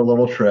there for a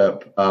little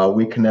trip.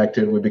 We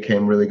connected. We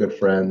became really good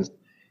friends.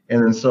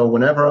 And then so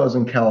whenever I was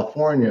in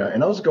California,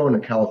 and I was going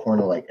to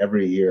California like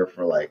every year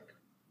for like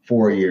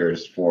 4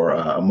 years for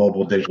a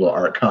mobile digital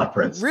art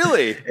conference.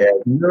 Really?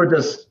 And we would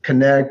just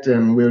connect,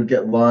 and we would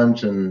get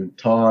lunch and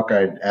talk.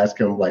 I'd ask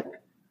him like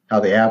how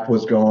the app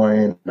was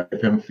going,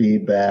 give him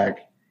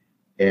feedback.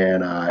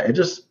 And it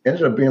just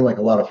ended up being like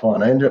a lot of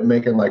fun. I ended up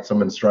making like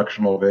some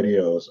instructional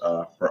videos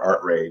for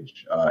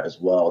ArtRage as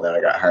well that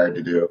I got hired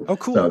to do. Oh,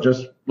 cool. So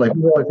just like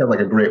we always had like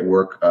a great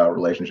work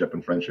relationship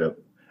and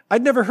friendship.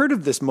 I'd never heard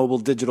of this mobile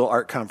digital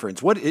art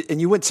conference.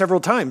 And you went several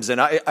times, and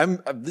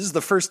this is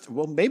the first.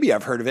 Well, maybe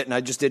I've heard of it, and I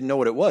just didn't know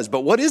what it was.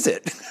 But what is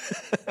it?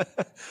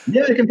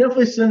 Yeah, I can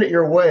definitely send it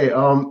your way.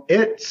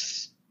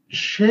 It's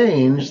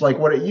changed. Like,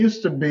 what it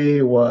used to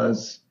be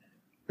was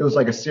it was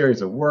like a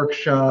series of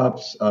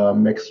workshops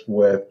mixed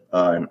with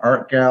an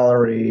art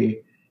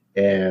gallery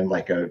and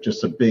like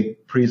just a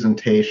big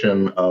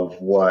presentation of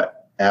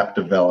what app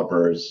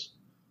developers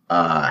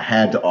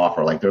had to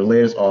offer, like their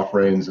latest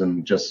offerings,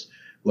 and just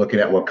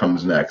looking at what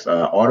comes next.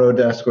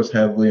 Autodesk was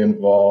heavily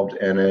involved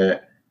in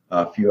it.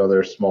 A few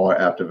other smaller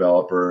app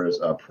developers.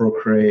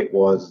 Procreate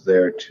was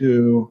there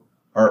too.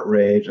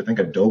 ArtRage. I think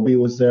Adobe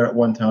was there at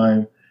one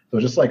time. So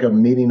just like a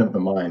meeting of the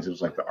minds. It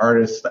was like the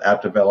artists, the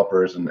app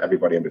developers, and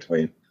everybody in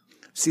between.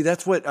 See,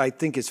 that's what I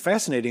think is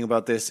fascinating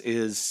about this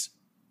is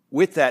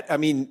with that. I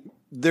mean,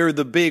 they're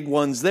the big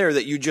ones there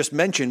that you just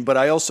mentioned, but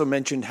I also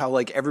mentioned how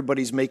like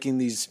everybody's making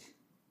these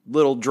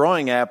little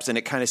drawing apps, and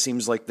it kind of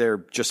seems like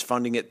they're just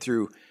funding it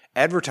through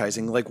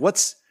advertising. Like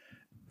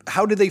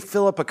how do they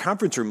fill up a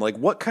conference room? Like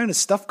what kind of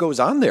stuff goes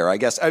on there? I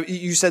guess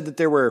you said that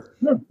there were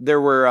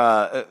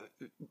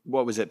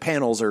what was it?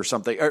 Panels or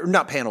something, or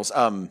not panels,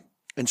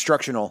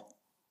 instructional.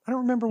 I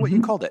don't remember what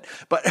you called it,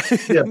 but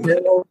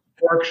panels,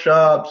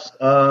 workshops,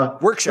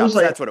 workshops.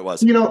 That's what it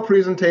was.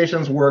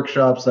 Presentations,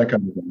 workshops, that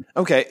kind of thing.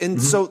 Okay.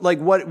 And so like,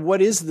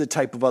 what is the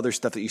type of other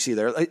stuff that you see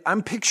there? Like,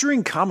 I'm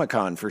picturing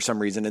Comic-Con for some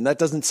reason, and that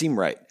doesn't seem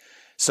right.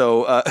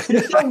 So,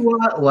 it's a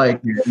lot like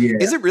it. Yeah.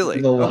 Is it really?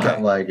 It's a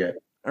lot like it.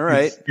 All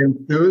right. It's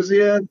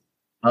enthusiasts,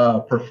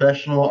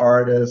 professional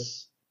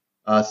artists,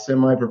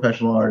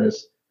 semi-professional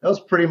artists. That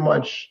was pretty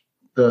much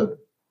the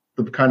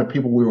kind of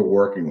people we were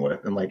working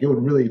with. And like, it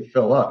would really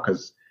fill up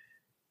because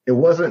it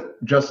wasn't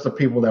just the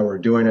people that were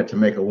doing it to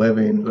make a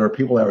living. There were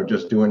people that were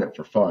just doing it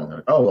for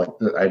fun. Like,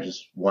 I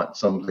just want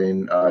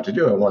something to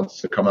do. I want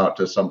to come out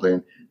to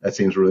something that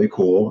seems really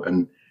cool.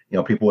 And,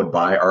 people would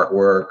buy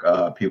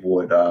artwork. People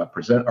would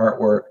present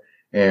artwork.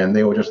 And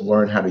they would just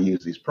learn how to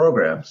use these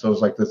programs. So it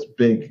was like this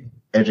big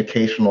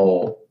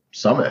educational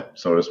summit,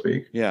 so to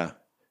speak. Yeah.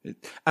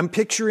 I'm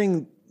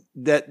picturing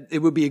that it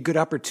would be a good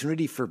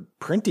opportunity for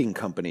printing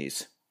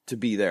companies to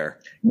be there.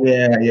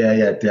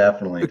 Yeah,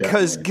 definitely.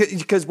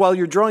 Because while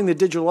you're drawing the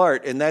digital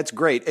art, and that's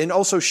great, and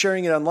also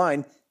sharing it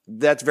online,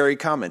 that's very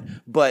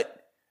common.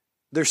 But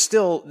there's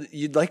still,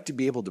 you'd like to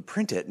be able to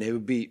print it, and it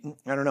would be,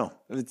 I don't know.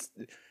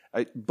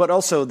 But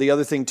also the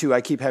other thing too,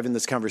 I keep having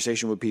this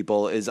conversation with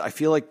people is I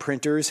feel like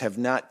printers have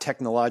not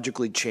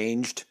technologically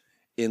changed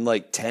in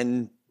like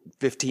 10,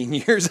 15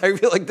 years. I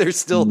feel like they're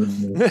still,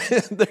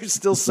 they're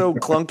still so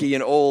clunky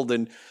and old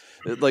and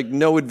like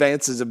no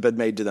advances have been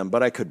made to them,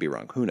 but I could be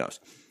wrong. Who knows?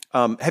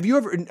 Have you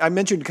ever, I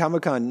mentioned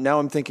Comic-Con. Now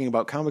I'm thinking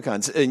about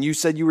Comic-Cons and you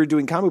said you were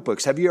doing comic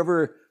books. Have you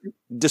ever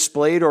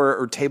displayed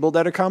or tabled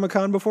at a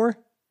Comic-Con before?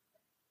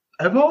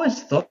 I've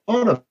always thought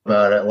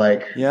about it.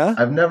 Like, yeah,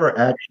 I've never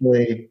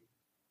actually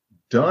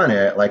done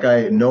it. Like,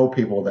 I know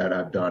people that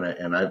have done it,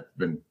 and I've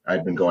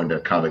been going to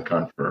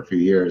Comic-Con for a few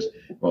years.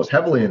 I was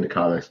heavily into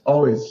comics,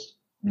 always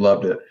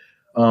loved it.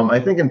 I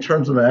think in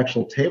terms of an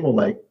actual table,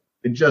 like,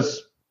 it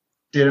just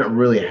didn't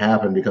really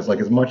happen because, like,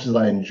 as much as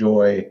I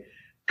enjoy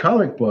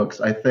comic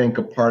books, I think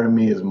a part of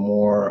me is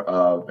more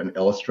of an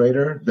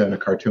illustrator than a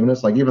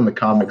cartoonist. Like, even the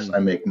comics I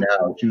make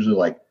now, it's usually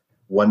like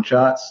one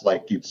shots,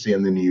 like you'd see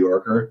in the New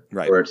Yorker,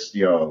 right, where it's,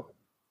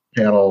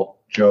 panel,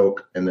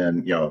 joke, and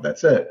then,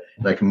 that's it.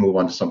 And I can move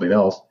on to something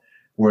else.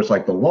 Whereas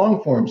like the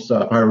long form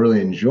stuff, I really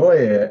enjoy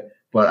it,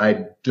 but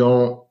I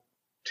don't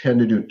tend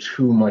to do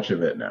too much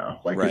of it now.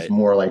 Like, right, it's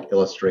more like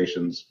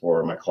illustrations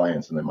for my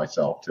clients and then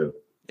myself too.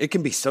 It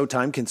can be so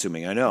time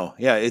consuming. I know.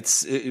 Yeah.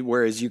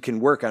 Whereas you can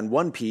work on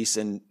one piece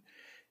and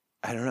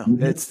I don't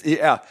know.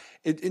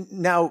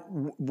 Now,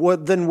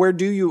 where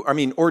do you,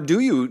 or do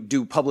you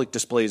do public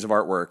displays of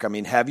artwork? I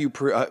mean, have you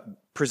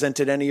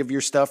presented any of your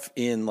stuff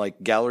in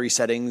like gallery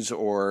settings,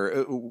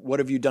 or what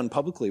have you done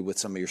publicly with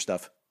some of your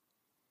stuff?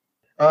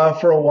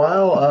 For a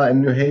while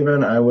in New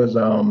Haven, I was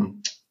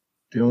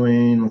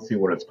doing, let's see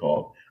what it's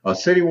called,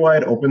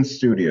 Citywide Open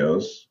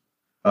Studios.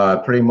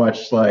 Pretty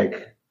much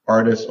like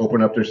artists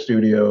open up their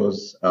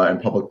studios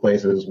in public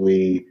places.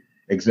 We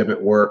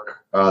exhibit work.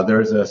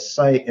 There's a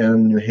site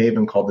in New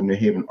Haven called the New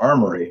Haven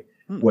Armory,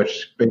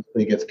 which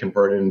basically gets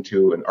converted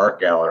into an art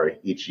gallery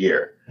each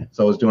year.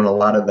 So I was doing a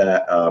lot of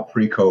that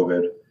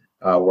pre-COVID,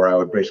 where I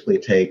would basically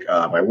take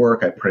my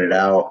work, I print it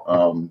out.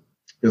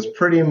 It was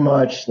pretty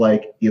much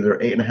like either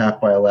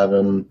 8.5 by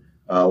 11,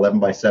 11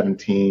 by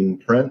 17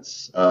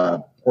 prints,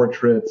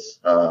 portraits,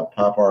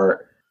 pop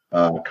art,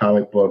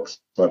 comic books.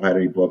 So if I had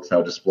any books, I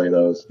would display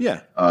those.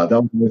 Yeah. That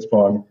was always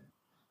fun.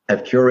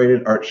 I've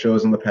curated art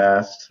shows in the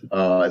past.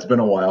 It's been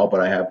a while,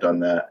 but I have done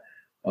that.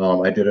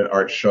 I did an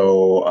art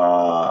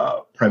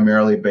show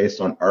primarily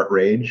based on Art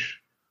Rage.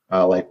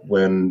 Like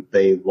when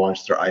they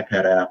launched their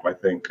iPad app, I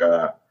think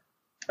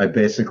I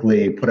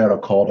basically put out a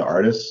call to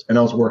artists, and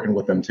I was working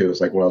with them too. It's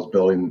like when I was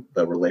building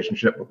the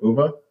relationship with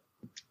Uva.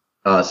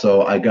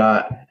 So I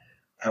got,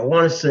 I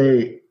want to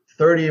say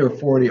 30 or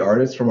 40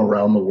 artists from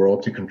around the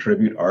world to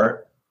contribute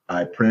art.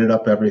 I printed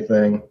up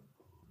everything.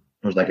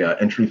 It was like an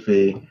entry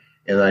fee.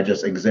 And I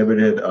just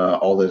exhibited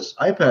all this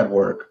iPad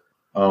work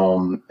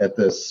at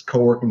this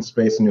co-working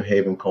space in New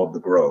Haven called The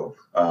Grove.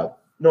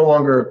 No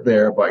longer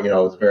there, but, it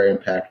was very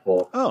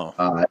impactful. Oh.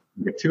 A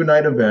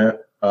 2-night event.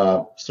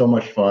 So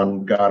much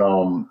fun. Got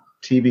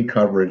TV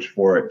coverage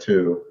for it,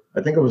 too.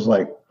 I think it was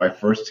like my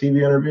first TV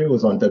interview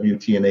was on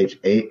WTNH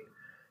 8.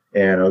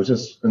 And it was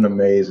just an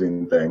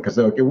amazing thing because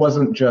it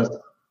wasn't just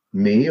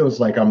me. It was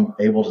like I'm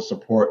able to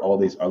support all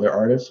these other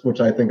artists, which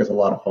I think is a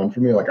lot of fun for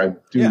me. Like, I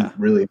do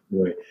really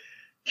enjoy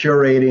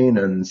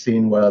curating and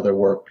seeing what other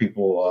work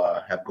people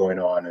have going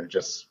on and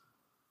just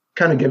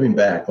kind of giving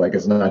back. Like,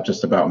 it's not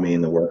just about me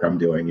and the work I'm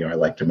doing. I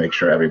like to make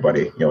sure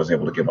everybody, is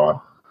able to give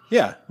on.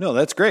 Yeah, no,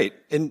 that's great.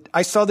 And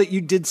I saw that you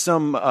did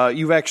some,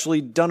 you've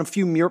actually done a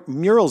few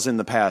murals in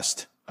the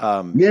past.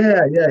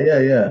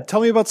 Yeah. Tell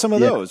me about some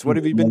of those. What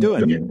have you been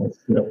doing?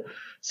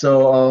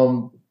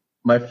 So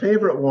My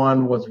favorite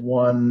one was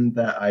one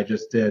that I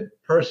just did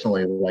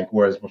personally, like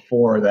whereas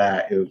before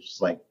that it was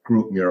like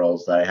group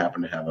murals that I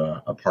happened to have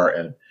a part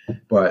in.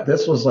 But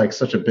this was like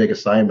such a big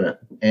assignment.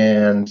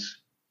 And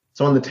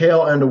so on the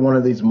tail end of one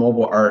of these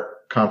mobile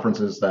art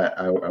conferences that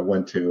I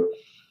went to,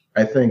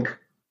 I think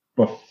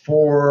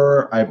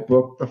before I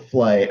booked the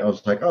flight, I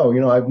was like,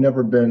 oh, I've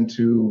never been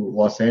to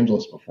Los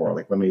Angeles before.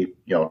 Like, let me,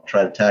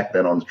 try to tack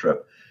that on the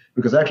trip.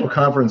 Because the actual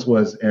conference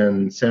was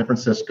in San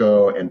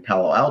Francisco and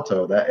Palo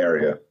Alto, that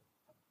area.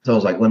 So I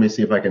was like, let me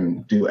see if I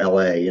can do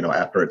LA,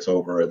 after it's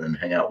over and then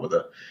hang out with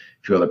a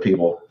few other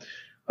people.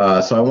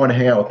 So I wanted to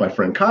hang out with my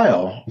friend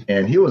Kyle,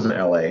 and he was in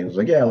LA. He was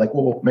like, yeah, like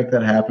we'll make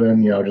that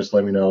happen. Just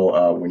let me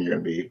know when you're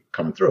going to be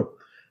coming through.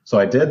 So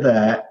I did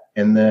that.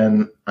 And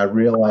then I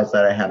realized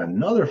that I had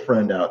another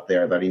friend out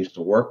there that I used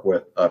to work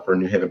with for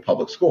New Haven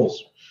Public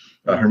Schools.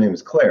 Her name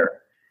is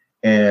Claire.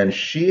 And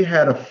she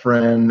had a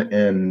friend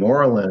in New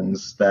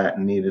Orleans that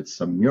needed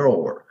some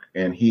mural work.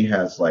 And he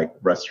has like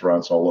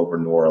restaurants all over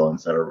New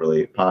Orleans that are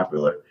really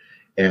popular.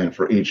 And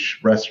for each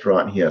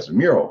restaurant, he has a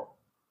mural.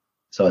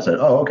 So I said,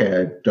 oh,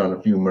 okay, I've done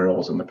a few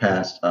murals in the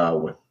past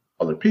with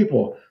other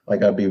people.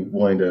 Like I'd be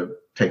willing to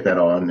take that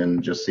on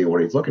and just see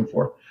what he's looking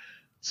for.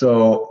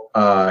 So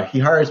he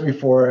hires me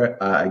for it.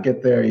 I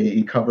get there.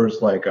 He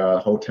covers like a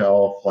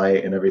hotel,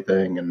 flight, and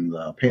everything, and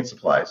paint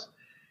supplies.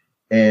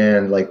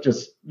 And like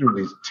just there were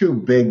these two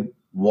big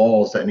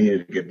walls that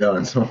needed to get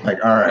done. So I'm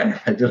like, all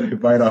right, I did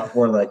bite off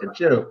more than I can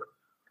chew.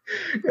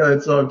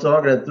 And so I'm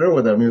talking it through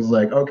with him. He was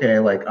like, okay,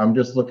 like I'm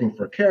just looking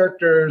for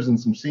characters and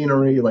some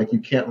scenery. Like you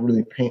can't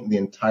really paint the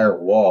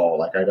entire wall.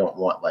 Like I don't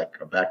want like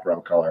a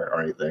background color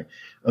or anything.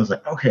 I was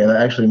like, okay,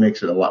 that actually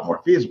makes it a lot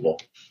more feasible.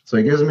 So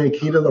he gives me a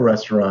key to the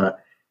restaurant.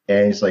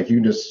 And he's like, you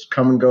just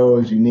come and go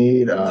as you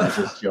need,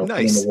 just, nice. Put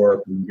in the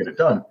work and get it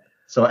done.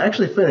 So I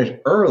actually finished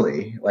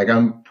early. Like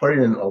I'm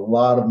putting in a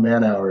lot of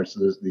man hours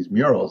to these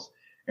murals.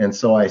 And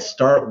so I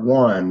start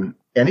one,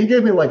 and he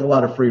gave me like a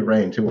lot of free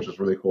reign too, which was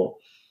really cool.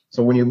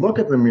 So when you look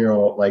at the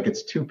mural, like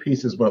it's two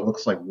pieces, but it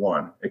looks like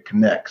one. It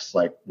connects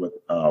like with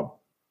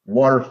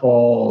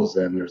waterfalls,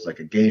 and there's like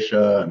a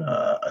geisha and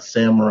a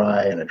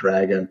samurai and a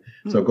dragon.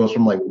 So it goes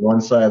from like one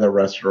side of the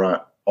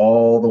restaurant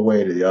all the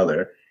way to the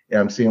other.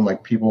 And I'm seeing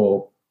like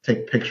people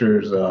take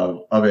pictures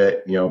of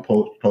it,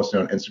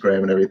 posting on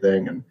Instagram and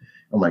everything. And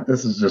I'm like,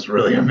 this is just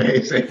really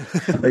amazing.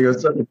 Like it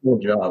was such a cool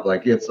job.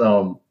 Like it's,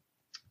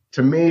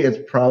 to me, it's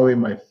probably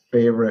my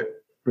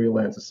favorite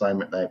freelance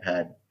assignment that I've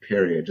had,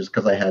 period. Just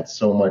because I had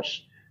so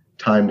much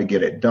time to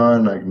get it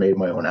done. I made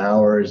my own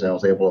hours, and I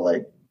was able to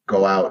like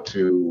go out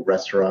to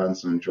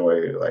restaurants and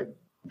enjoy like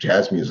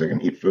jazz music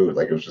and eat food.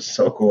 Like it was just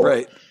so cool.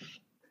 Right.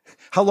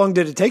 How long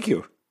did it take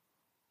you?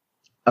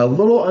 A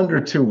little under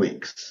 2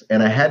 weeks,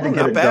 and I had to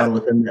get it done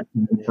within that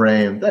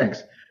frame.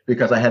 Thanks.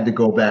 Because I had to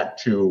go back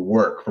to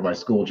work for my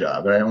school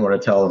job, and I didn't want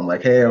to tell them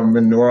like, "Hey, I'm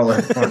in New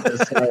Orleans on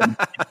this time."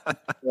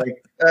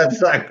 Like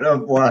that's not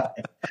gonna fly.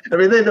 I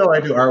mean, they know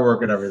I do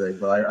artwork and everything,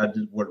 but I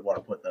just wouldn't want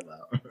to put them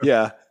out.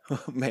 Yeah,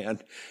 oh, man.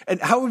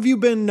 And how have you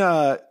been?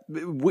 I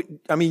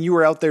mean, you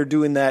were out there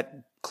doing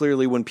that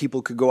clearly when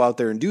people could go out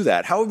there and do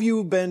that. How have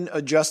you been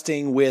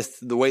adjusting with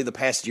the way the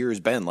past year has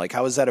been? Like,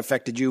 how has that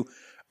affected you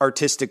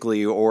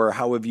artistically, or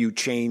how have you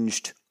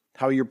changed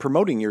how you're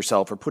promoting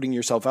yourself or putting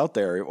yourself out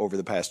there over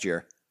the past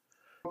year?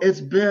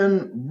 It's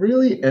been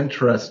really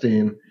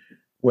interesting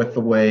with the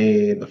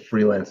way the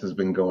freelance has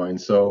been going.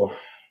 So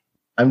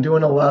I'm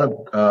doing a lot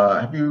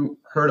of, have you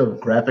heard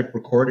of graphic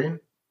recording?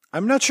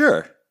 I'm not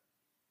sure.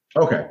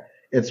 Okay.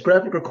 It's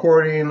graphic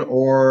recording,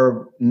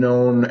 or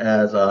known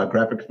as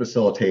graphic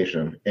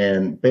facilitation.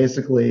 And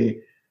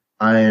basically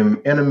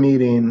I'm in a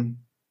meeting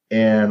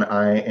and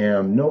I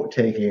am note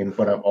taking,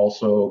 but I'm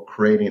also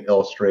creating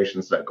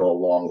illustrations that go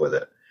along with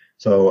it.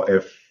 So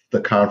if the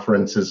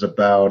conference is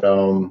about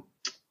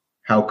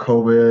how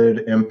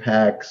COVID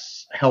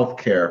impacts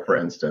healthcare, for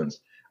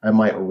instance, I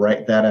might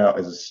write that out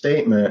as a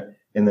statement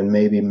and then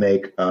maybe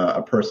make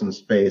a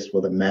person's face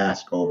with a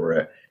mask over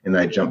it. And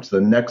I jump to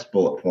the next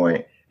bullet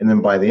point. And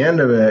then by the end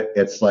of it,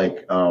 it's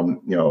like,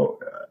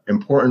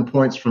 important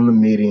points from the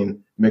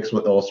meeting mixed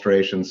with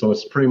illustrations. So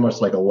it's pretty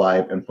much like a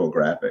live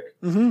infographic.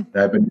 Mm-hmm.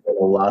 I've been doing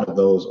a lot of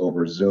those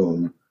over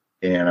Zoom,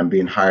 and I'm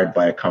being hired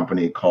by a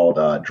company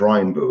called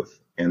Drawing Booth.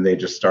 And they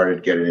just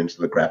started getting into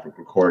the graphic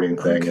recording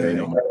thing, and they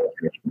know my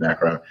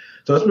background.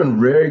 So it's been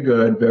very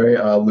good, very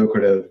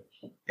lucrative.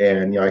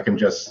 And, I can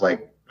just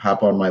like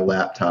hop on my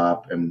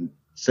laptop and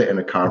sit in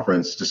a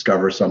conference,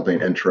 discover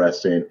something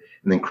interesting,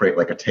 and then create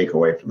like a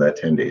takeaway for the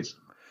attendees.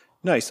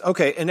 Nice.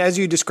 Okay. And as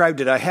you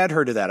described it, I had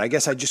heard of that. I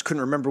guess I just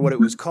couldn't remember what it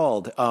was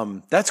called.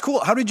 That's cool.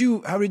 How did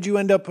you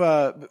end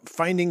up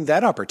finding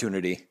that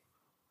opportunity?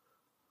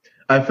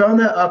 I found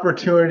that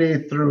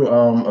opportunity through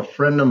a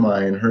friend of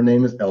mine. Her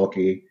name is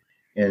Elke,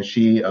 and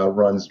she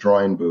runs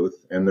Drawing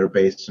Booth, and they're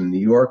based in New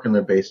York and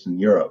they're based in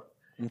Europe.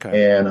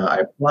 Okay. And I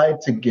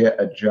applied to get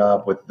a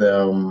job with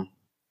them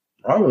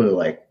probably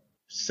like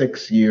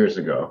 6 years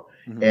ago.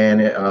 Mm-hmm. And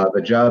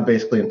the job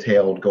basically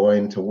entailed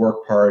going to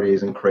work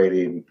parties and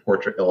creating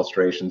portrait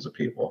illustrations of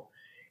people.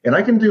 And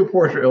I can do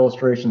portrait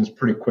illustrations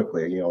pretty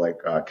quickly, like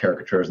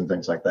caricatures and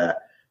things like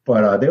that.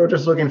 But they were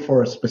just looking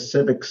for a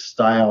specific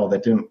style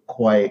that didn't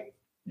quite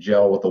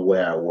gel with the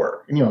way I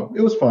work. And,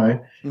 it was fine.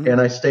 Mm-hmm.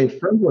 And I stayed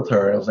friends with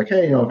her. I was like,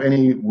 hey, if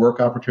any work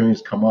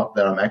opportunities come up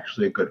that I'm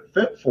actually a good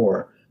fit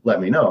for,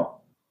 let me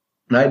know.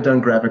 And I had done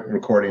graphic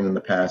recording in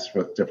the past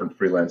with different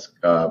freelance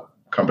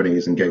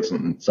companies and gigs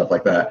and stuff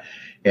like that.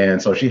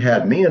 And so she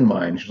had me in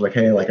mind. She was like,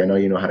 hey, I know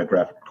you know how to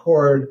graphic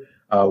record.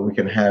 We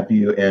can have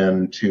you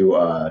in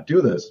to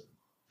do this.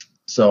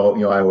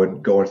 So, I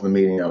would go into the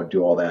meeting, I would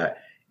do all that,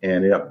 and it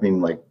ended up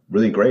being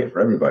really great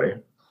for everybody.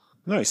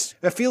 Nice.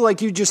 I feel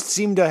like you just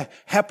seem to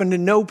happen to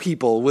know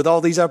people with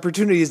all these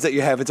opportunities that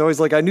you have. It's always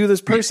like, I knew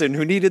this person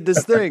who needed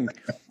this thing.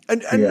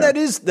 And yeah.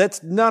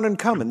 That's not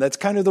uncommon. That's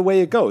kind of the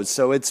way it goes.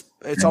 So it's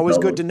always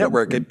good to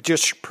network. It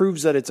just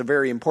proves that it's a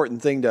very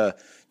important thing to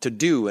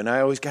do. And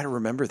I always got to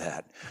remember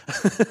that.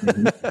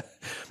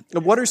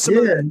 Mm-hmm. What are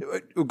some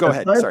go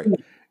ahead. Sorry.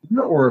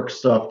 Network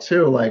stuff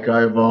too.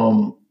 I've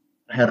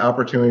had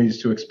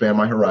opportunities to expand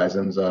my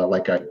horizons.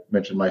 Like I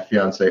mentioned my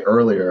fiance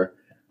earlier.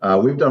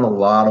 We've done a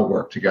lot of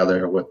work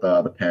together with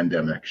the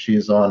pandemic.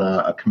 She's on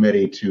a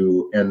committee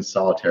to end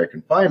solitary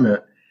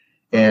confinement,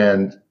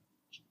 and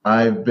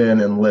I've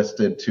been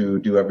enlisted to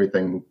do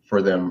everything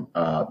for them,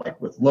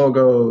 with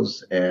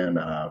logos, and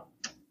I've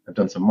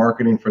done some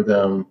marketing for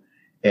them,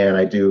 and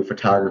I do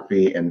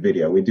photography and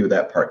video. We do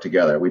that part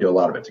together. We do a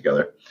lot of it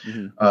together.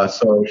 Mm-hmm.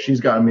 So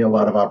she's gotten me a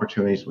lot of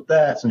opportunities with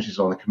that since she's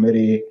on the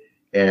committee,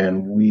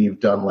 and we've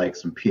done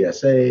some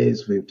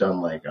PSAs. We've done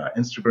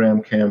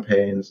Instagram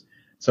campaigns.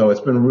 So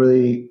it's been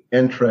really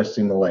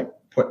interesting to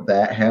put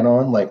that hat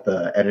on,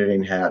 the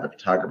editing hat, the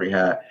photography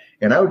hat.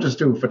 And I would just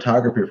do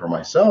photography for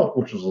myself,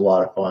 which was a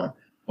lot of fun.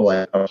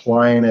 But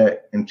applying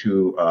it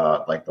into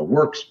the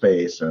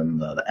workspace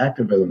and the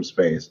activism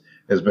space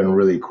has been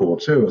really cool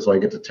too. So I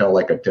get to tell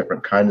a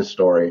different kind of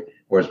story.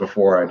 Whereas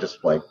before I just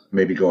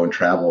maybe go and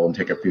travel and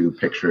take a few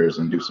pictures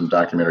and do some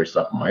documentary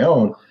stuff on my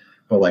own.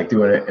 But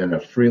doing it in a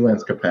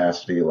freelance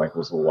capacity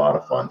was a lot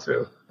of fun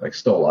too.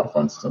 Still a lot of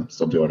fun. I'm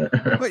still doing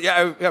it. Well,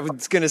 yeah, I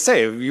was going to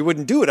say you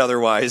wouldn't do it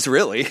otherwise,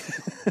 really.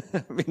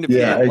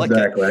 Yeah,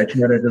 exactly. I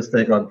try to just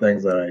take on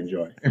things that I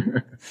enjoy.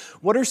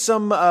 What are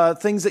some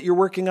things that you're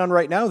working on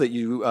right now that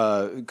you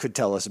could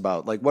tell us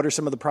about? What are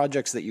some of the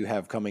projects that you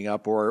have coming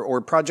up,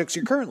 or projects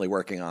you're currently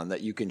working on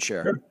that you can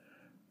share? Sure.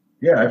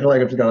 Yeah, I feel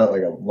like I've got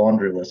a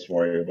laundry list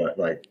for you, but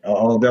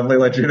I'll definitely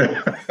let you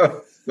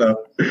know.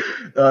 So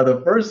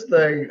the first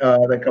thing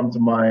that comes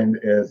to mind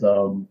is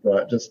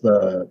just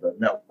the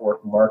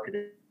network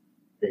marketing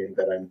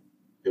that I'm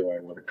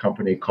doing with a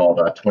company called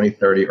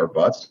 2030 or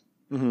Bust.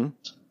 Mm-hmm.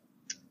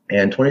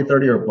 And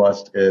 2030 or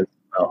Bust is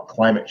about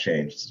climate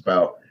change. It's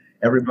about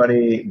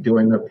everybody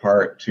doing their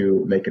part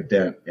to make a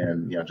dent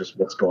in just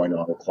what's going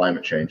on with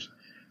climate change.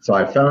 So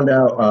I found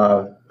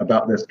out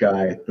about this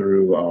guy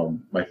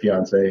through my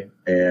fiance,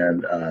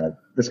 and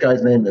this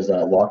guy's name is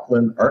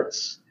Lachlan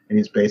Arts, and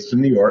he's based in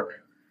New York.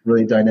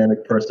 Really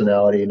dynamic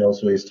personality,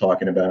 knows what he's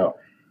talking about.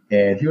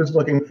 And he was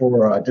looking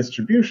for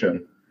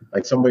distribution,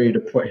 somebody to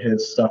put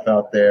his stuff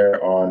out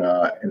there on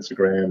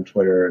Instagram,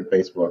 Twitter, and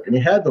Facebook. And he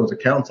had those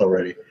accounts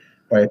already,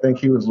 but I think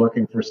he was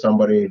looking for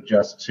somebody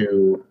just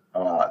to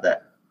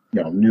that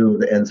knew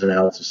the ins and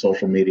outs of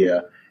social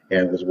media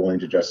and was willing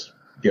to just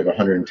give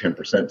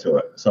 110% to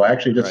it. So I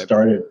actually just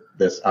started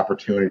this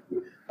opportunity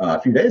a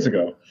few days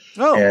ago.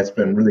 Oh. And it's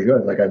been really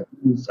good. I've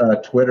used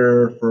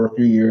Twitter for a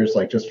few years,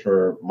 just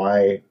for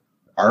my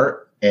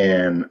art,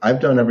 and I've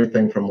done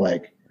everything from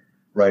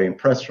writing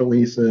press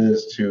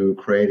releases to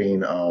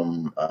creating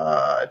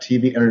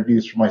TV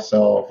interviews for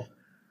myself.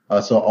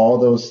 So all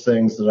those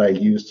things that I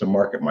use to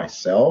market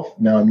myself,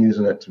 now I'm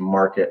using it to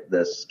market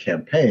this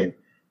campaign,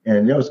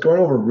 and it's going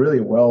over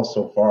really well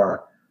so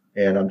far.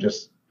 And I'm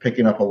just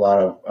picking up a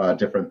lot of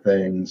different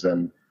things,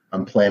 and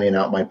I'm planning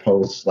out my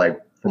posts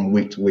from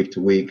week to week to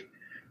week.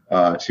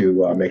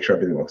 To make sure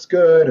everything looks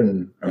good,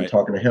 and I'm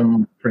talking to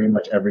him pretty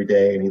much every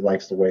day, and he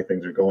likes the way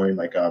things are going.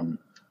 I'm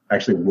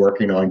actually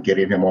working on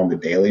getting him on the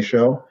Daily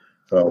Show,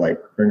 so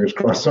fingers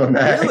crossed on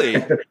that. Really?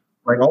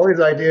 All these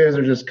ideas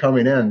are just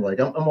coming in.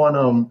 I'm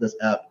on this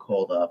app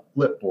called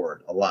Flipboard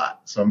a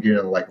lot, so I'm getting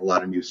a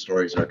lot of new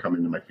stories that are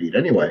coming to my feed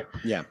anyway.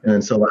 Yeah.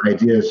 And so the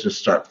ideas just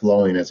start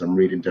flowing as I'm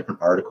reading different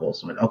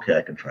articles. I'm okay,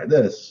 I can try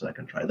this, I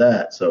can try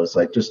that. So it's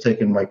just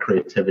taking my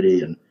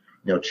creativity and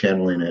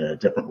channeling it in a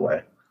different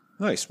way.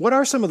 Nice. What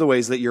are some of the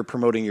ways that you're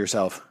promoting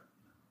yourself?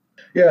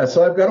 Yeah,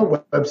 so I've got a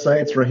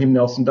website. It's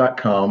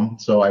RaheemNelson.com.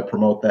 So I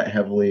promote that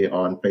heavily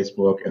on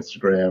Facebook,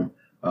 Instagram,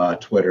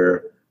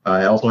 Twitter.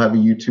 I also have a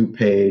YouTube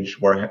page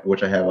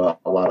which I have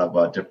a lot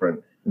of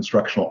different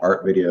instructional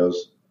art videos.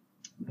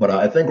 But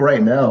I think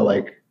right now,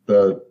 I'm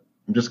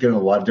just getting a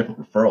lot of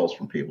different referrals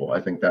from people. I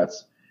think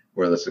that's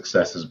where the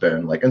success has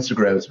been.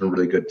 Instagram has been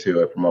really good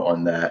too. I promote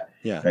on that.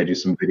 Yeah. I do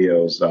some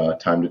videos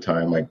time to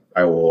time.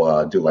 I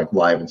will do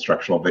live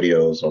instructional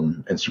videos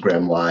on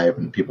Instagram Live,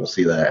 and people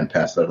see that and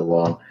pass that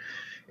along.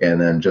 And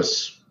then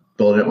just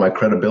building up my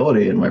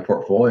credibility in my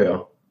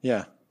portfolio.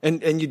 Yeah.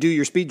 And you do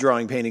your speed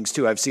drawing paintings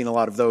too. I've seen a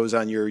lot of those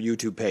on your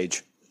YouTube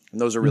page. And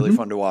those are really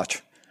fun to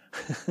watch.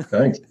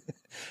 Thanks.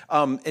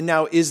 And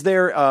now, is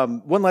there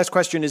one last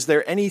question? Is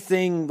there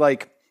anything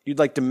like you'd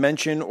like to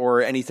mention,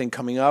 or anything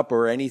coming up,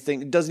 or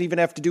anything? It doesn't even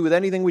have to do with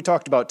anything we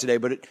talked about today,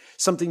 but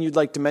something you'd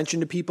like to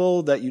mention to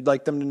people that you'd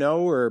like them to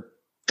know? Or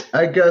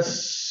I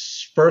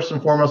guess first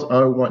and foremost,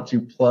 I want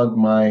to plug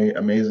my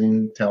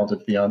amazing,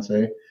 talented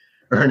fiance.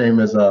 Her name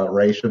is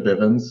Raisha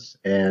Bivens,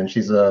 and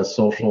she's a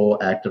social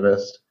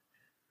activist.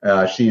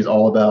 She's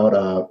all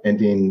about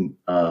ending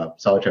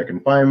solitary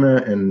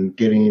confinement and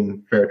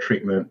getting fair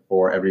treatment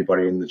for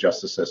everybody in the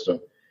justice system.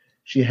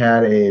 She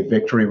had a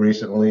victory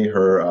recently.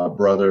 Her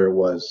brother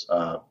was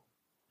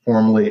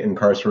formerly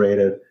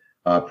incarcerated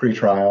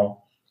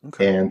pre-trial,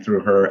 and through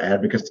her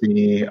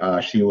advocacy,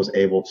 she was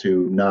able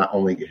to not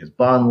only get his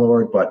bond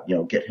lowered, but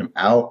get him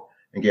out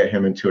and get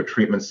him into a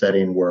treatment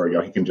setting where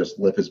he can just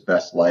live his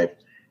best life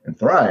and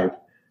thrive.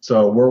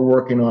 So we're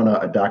working on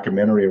a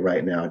documentary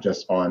right now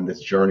just on this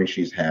journey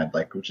she's had,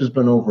 which has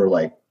been over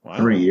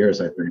 3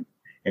 years, I think.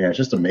 And it's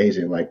just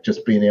amazing,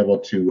 just being able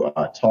to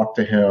talk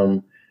to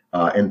him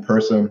in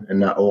person and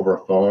not over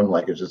a phone.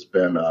 It's just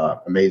been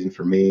amazing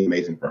for me,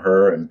 amazing for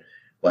her. And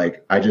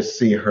I just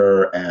see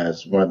her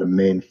as one of the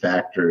main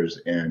factors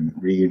in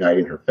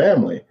reuniting her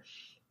family.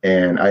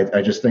 And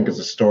I just think it's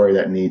a story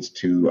that needs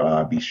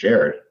to be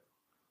shared.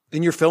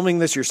 And you're filming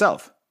this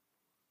yourself?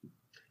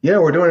 Yeah,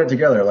 we're doing it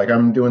together.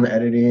 I'm doing the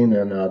editing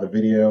and the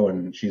video,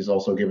 and she's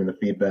also giving the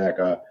feedback.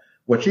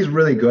 What she's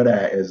really good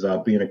at is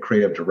being a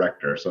creative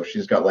director. So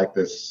she's got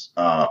this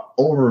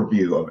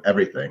overview of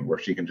everything where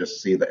she can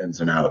just see the ins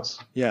and outs.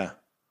 Yeah.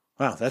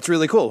 Wow, that's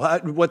really cool.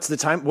 What's the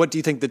time? What do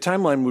you think the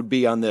timeline would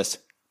be on this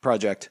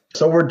project?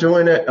 So we're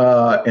doing it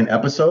in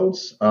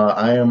episodes.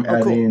 I am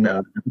adding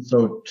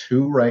episode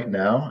 2 right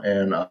now,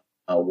 and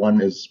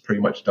 1 is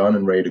pretty much done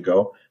and ready to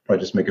go.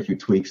 Probably just make a few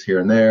tweaks here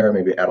and there,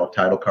 maybe add a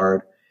title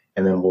card.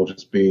 And then we'll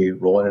just be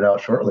rolling it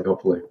out shortly,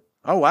 hopefully.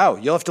 Oh, wow.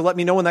 You'll have to let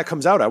me know when that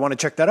comes out. I want to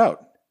check that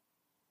out.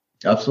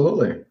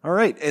 Absolutely. All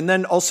right. And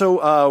then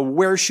also,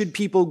 where should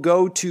people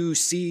go to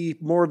see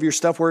more of your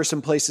stuff? Where are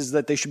some places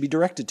that they should be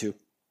directed to?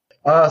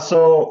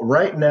 So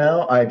right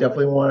now, I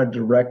definitely want to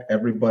direct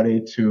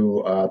everybody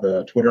to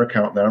the Twitter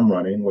account that I'm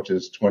running, which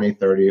is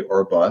 2030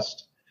 or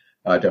Bust.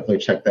 Definitely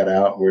check that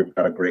out. We've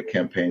got a great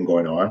campaign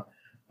going on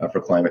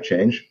for climate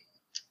change.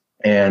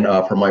 And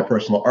for my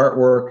personal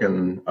artwork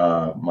and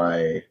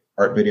my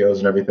art videos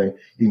and everything,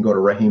 you can go to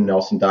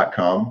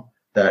RaheemNelson.com.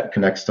 That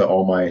connects to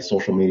all my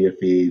social media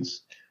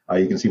feeds.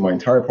 You can see my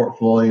entire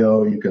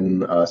portfolio. You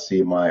can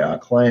see my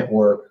client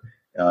work.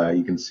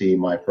 You can see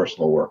my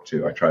personal work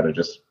too. I try to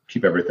just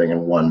keep everything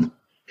in one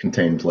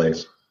contained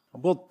place.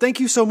 Well, thank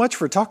you so much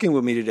for talking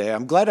with me today.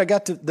 I'm glad I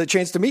got the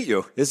chance to meet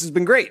you. This has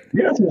been great.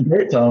 Yeah, it's been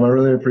great, Tom. I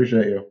really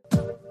appreciate you.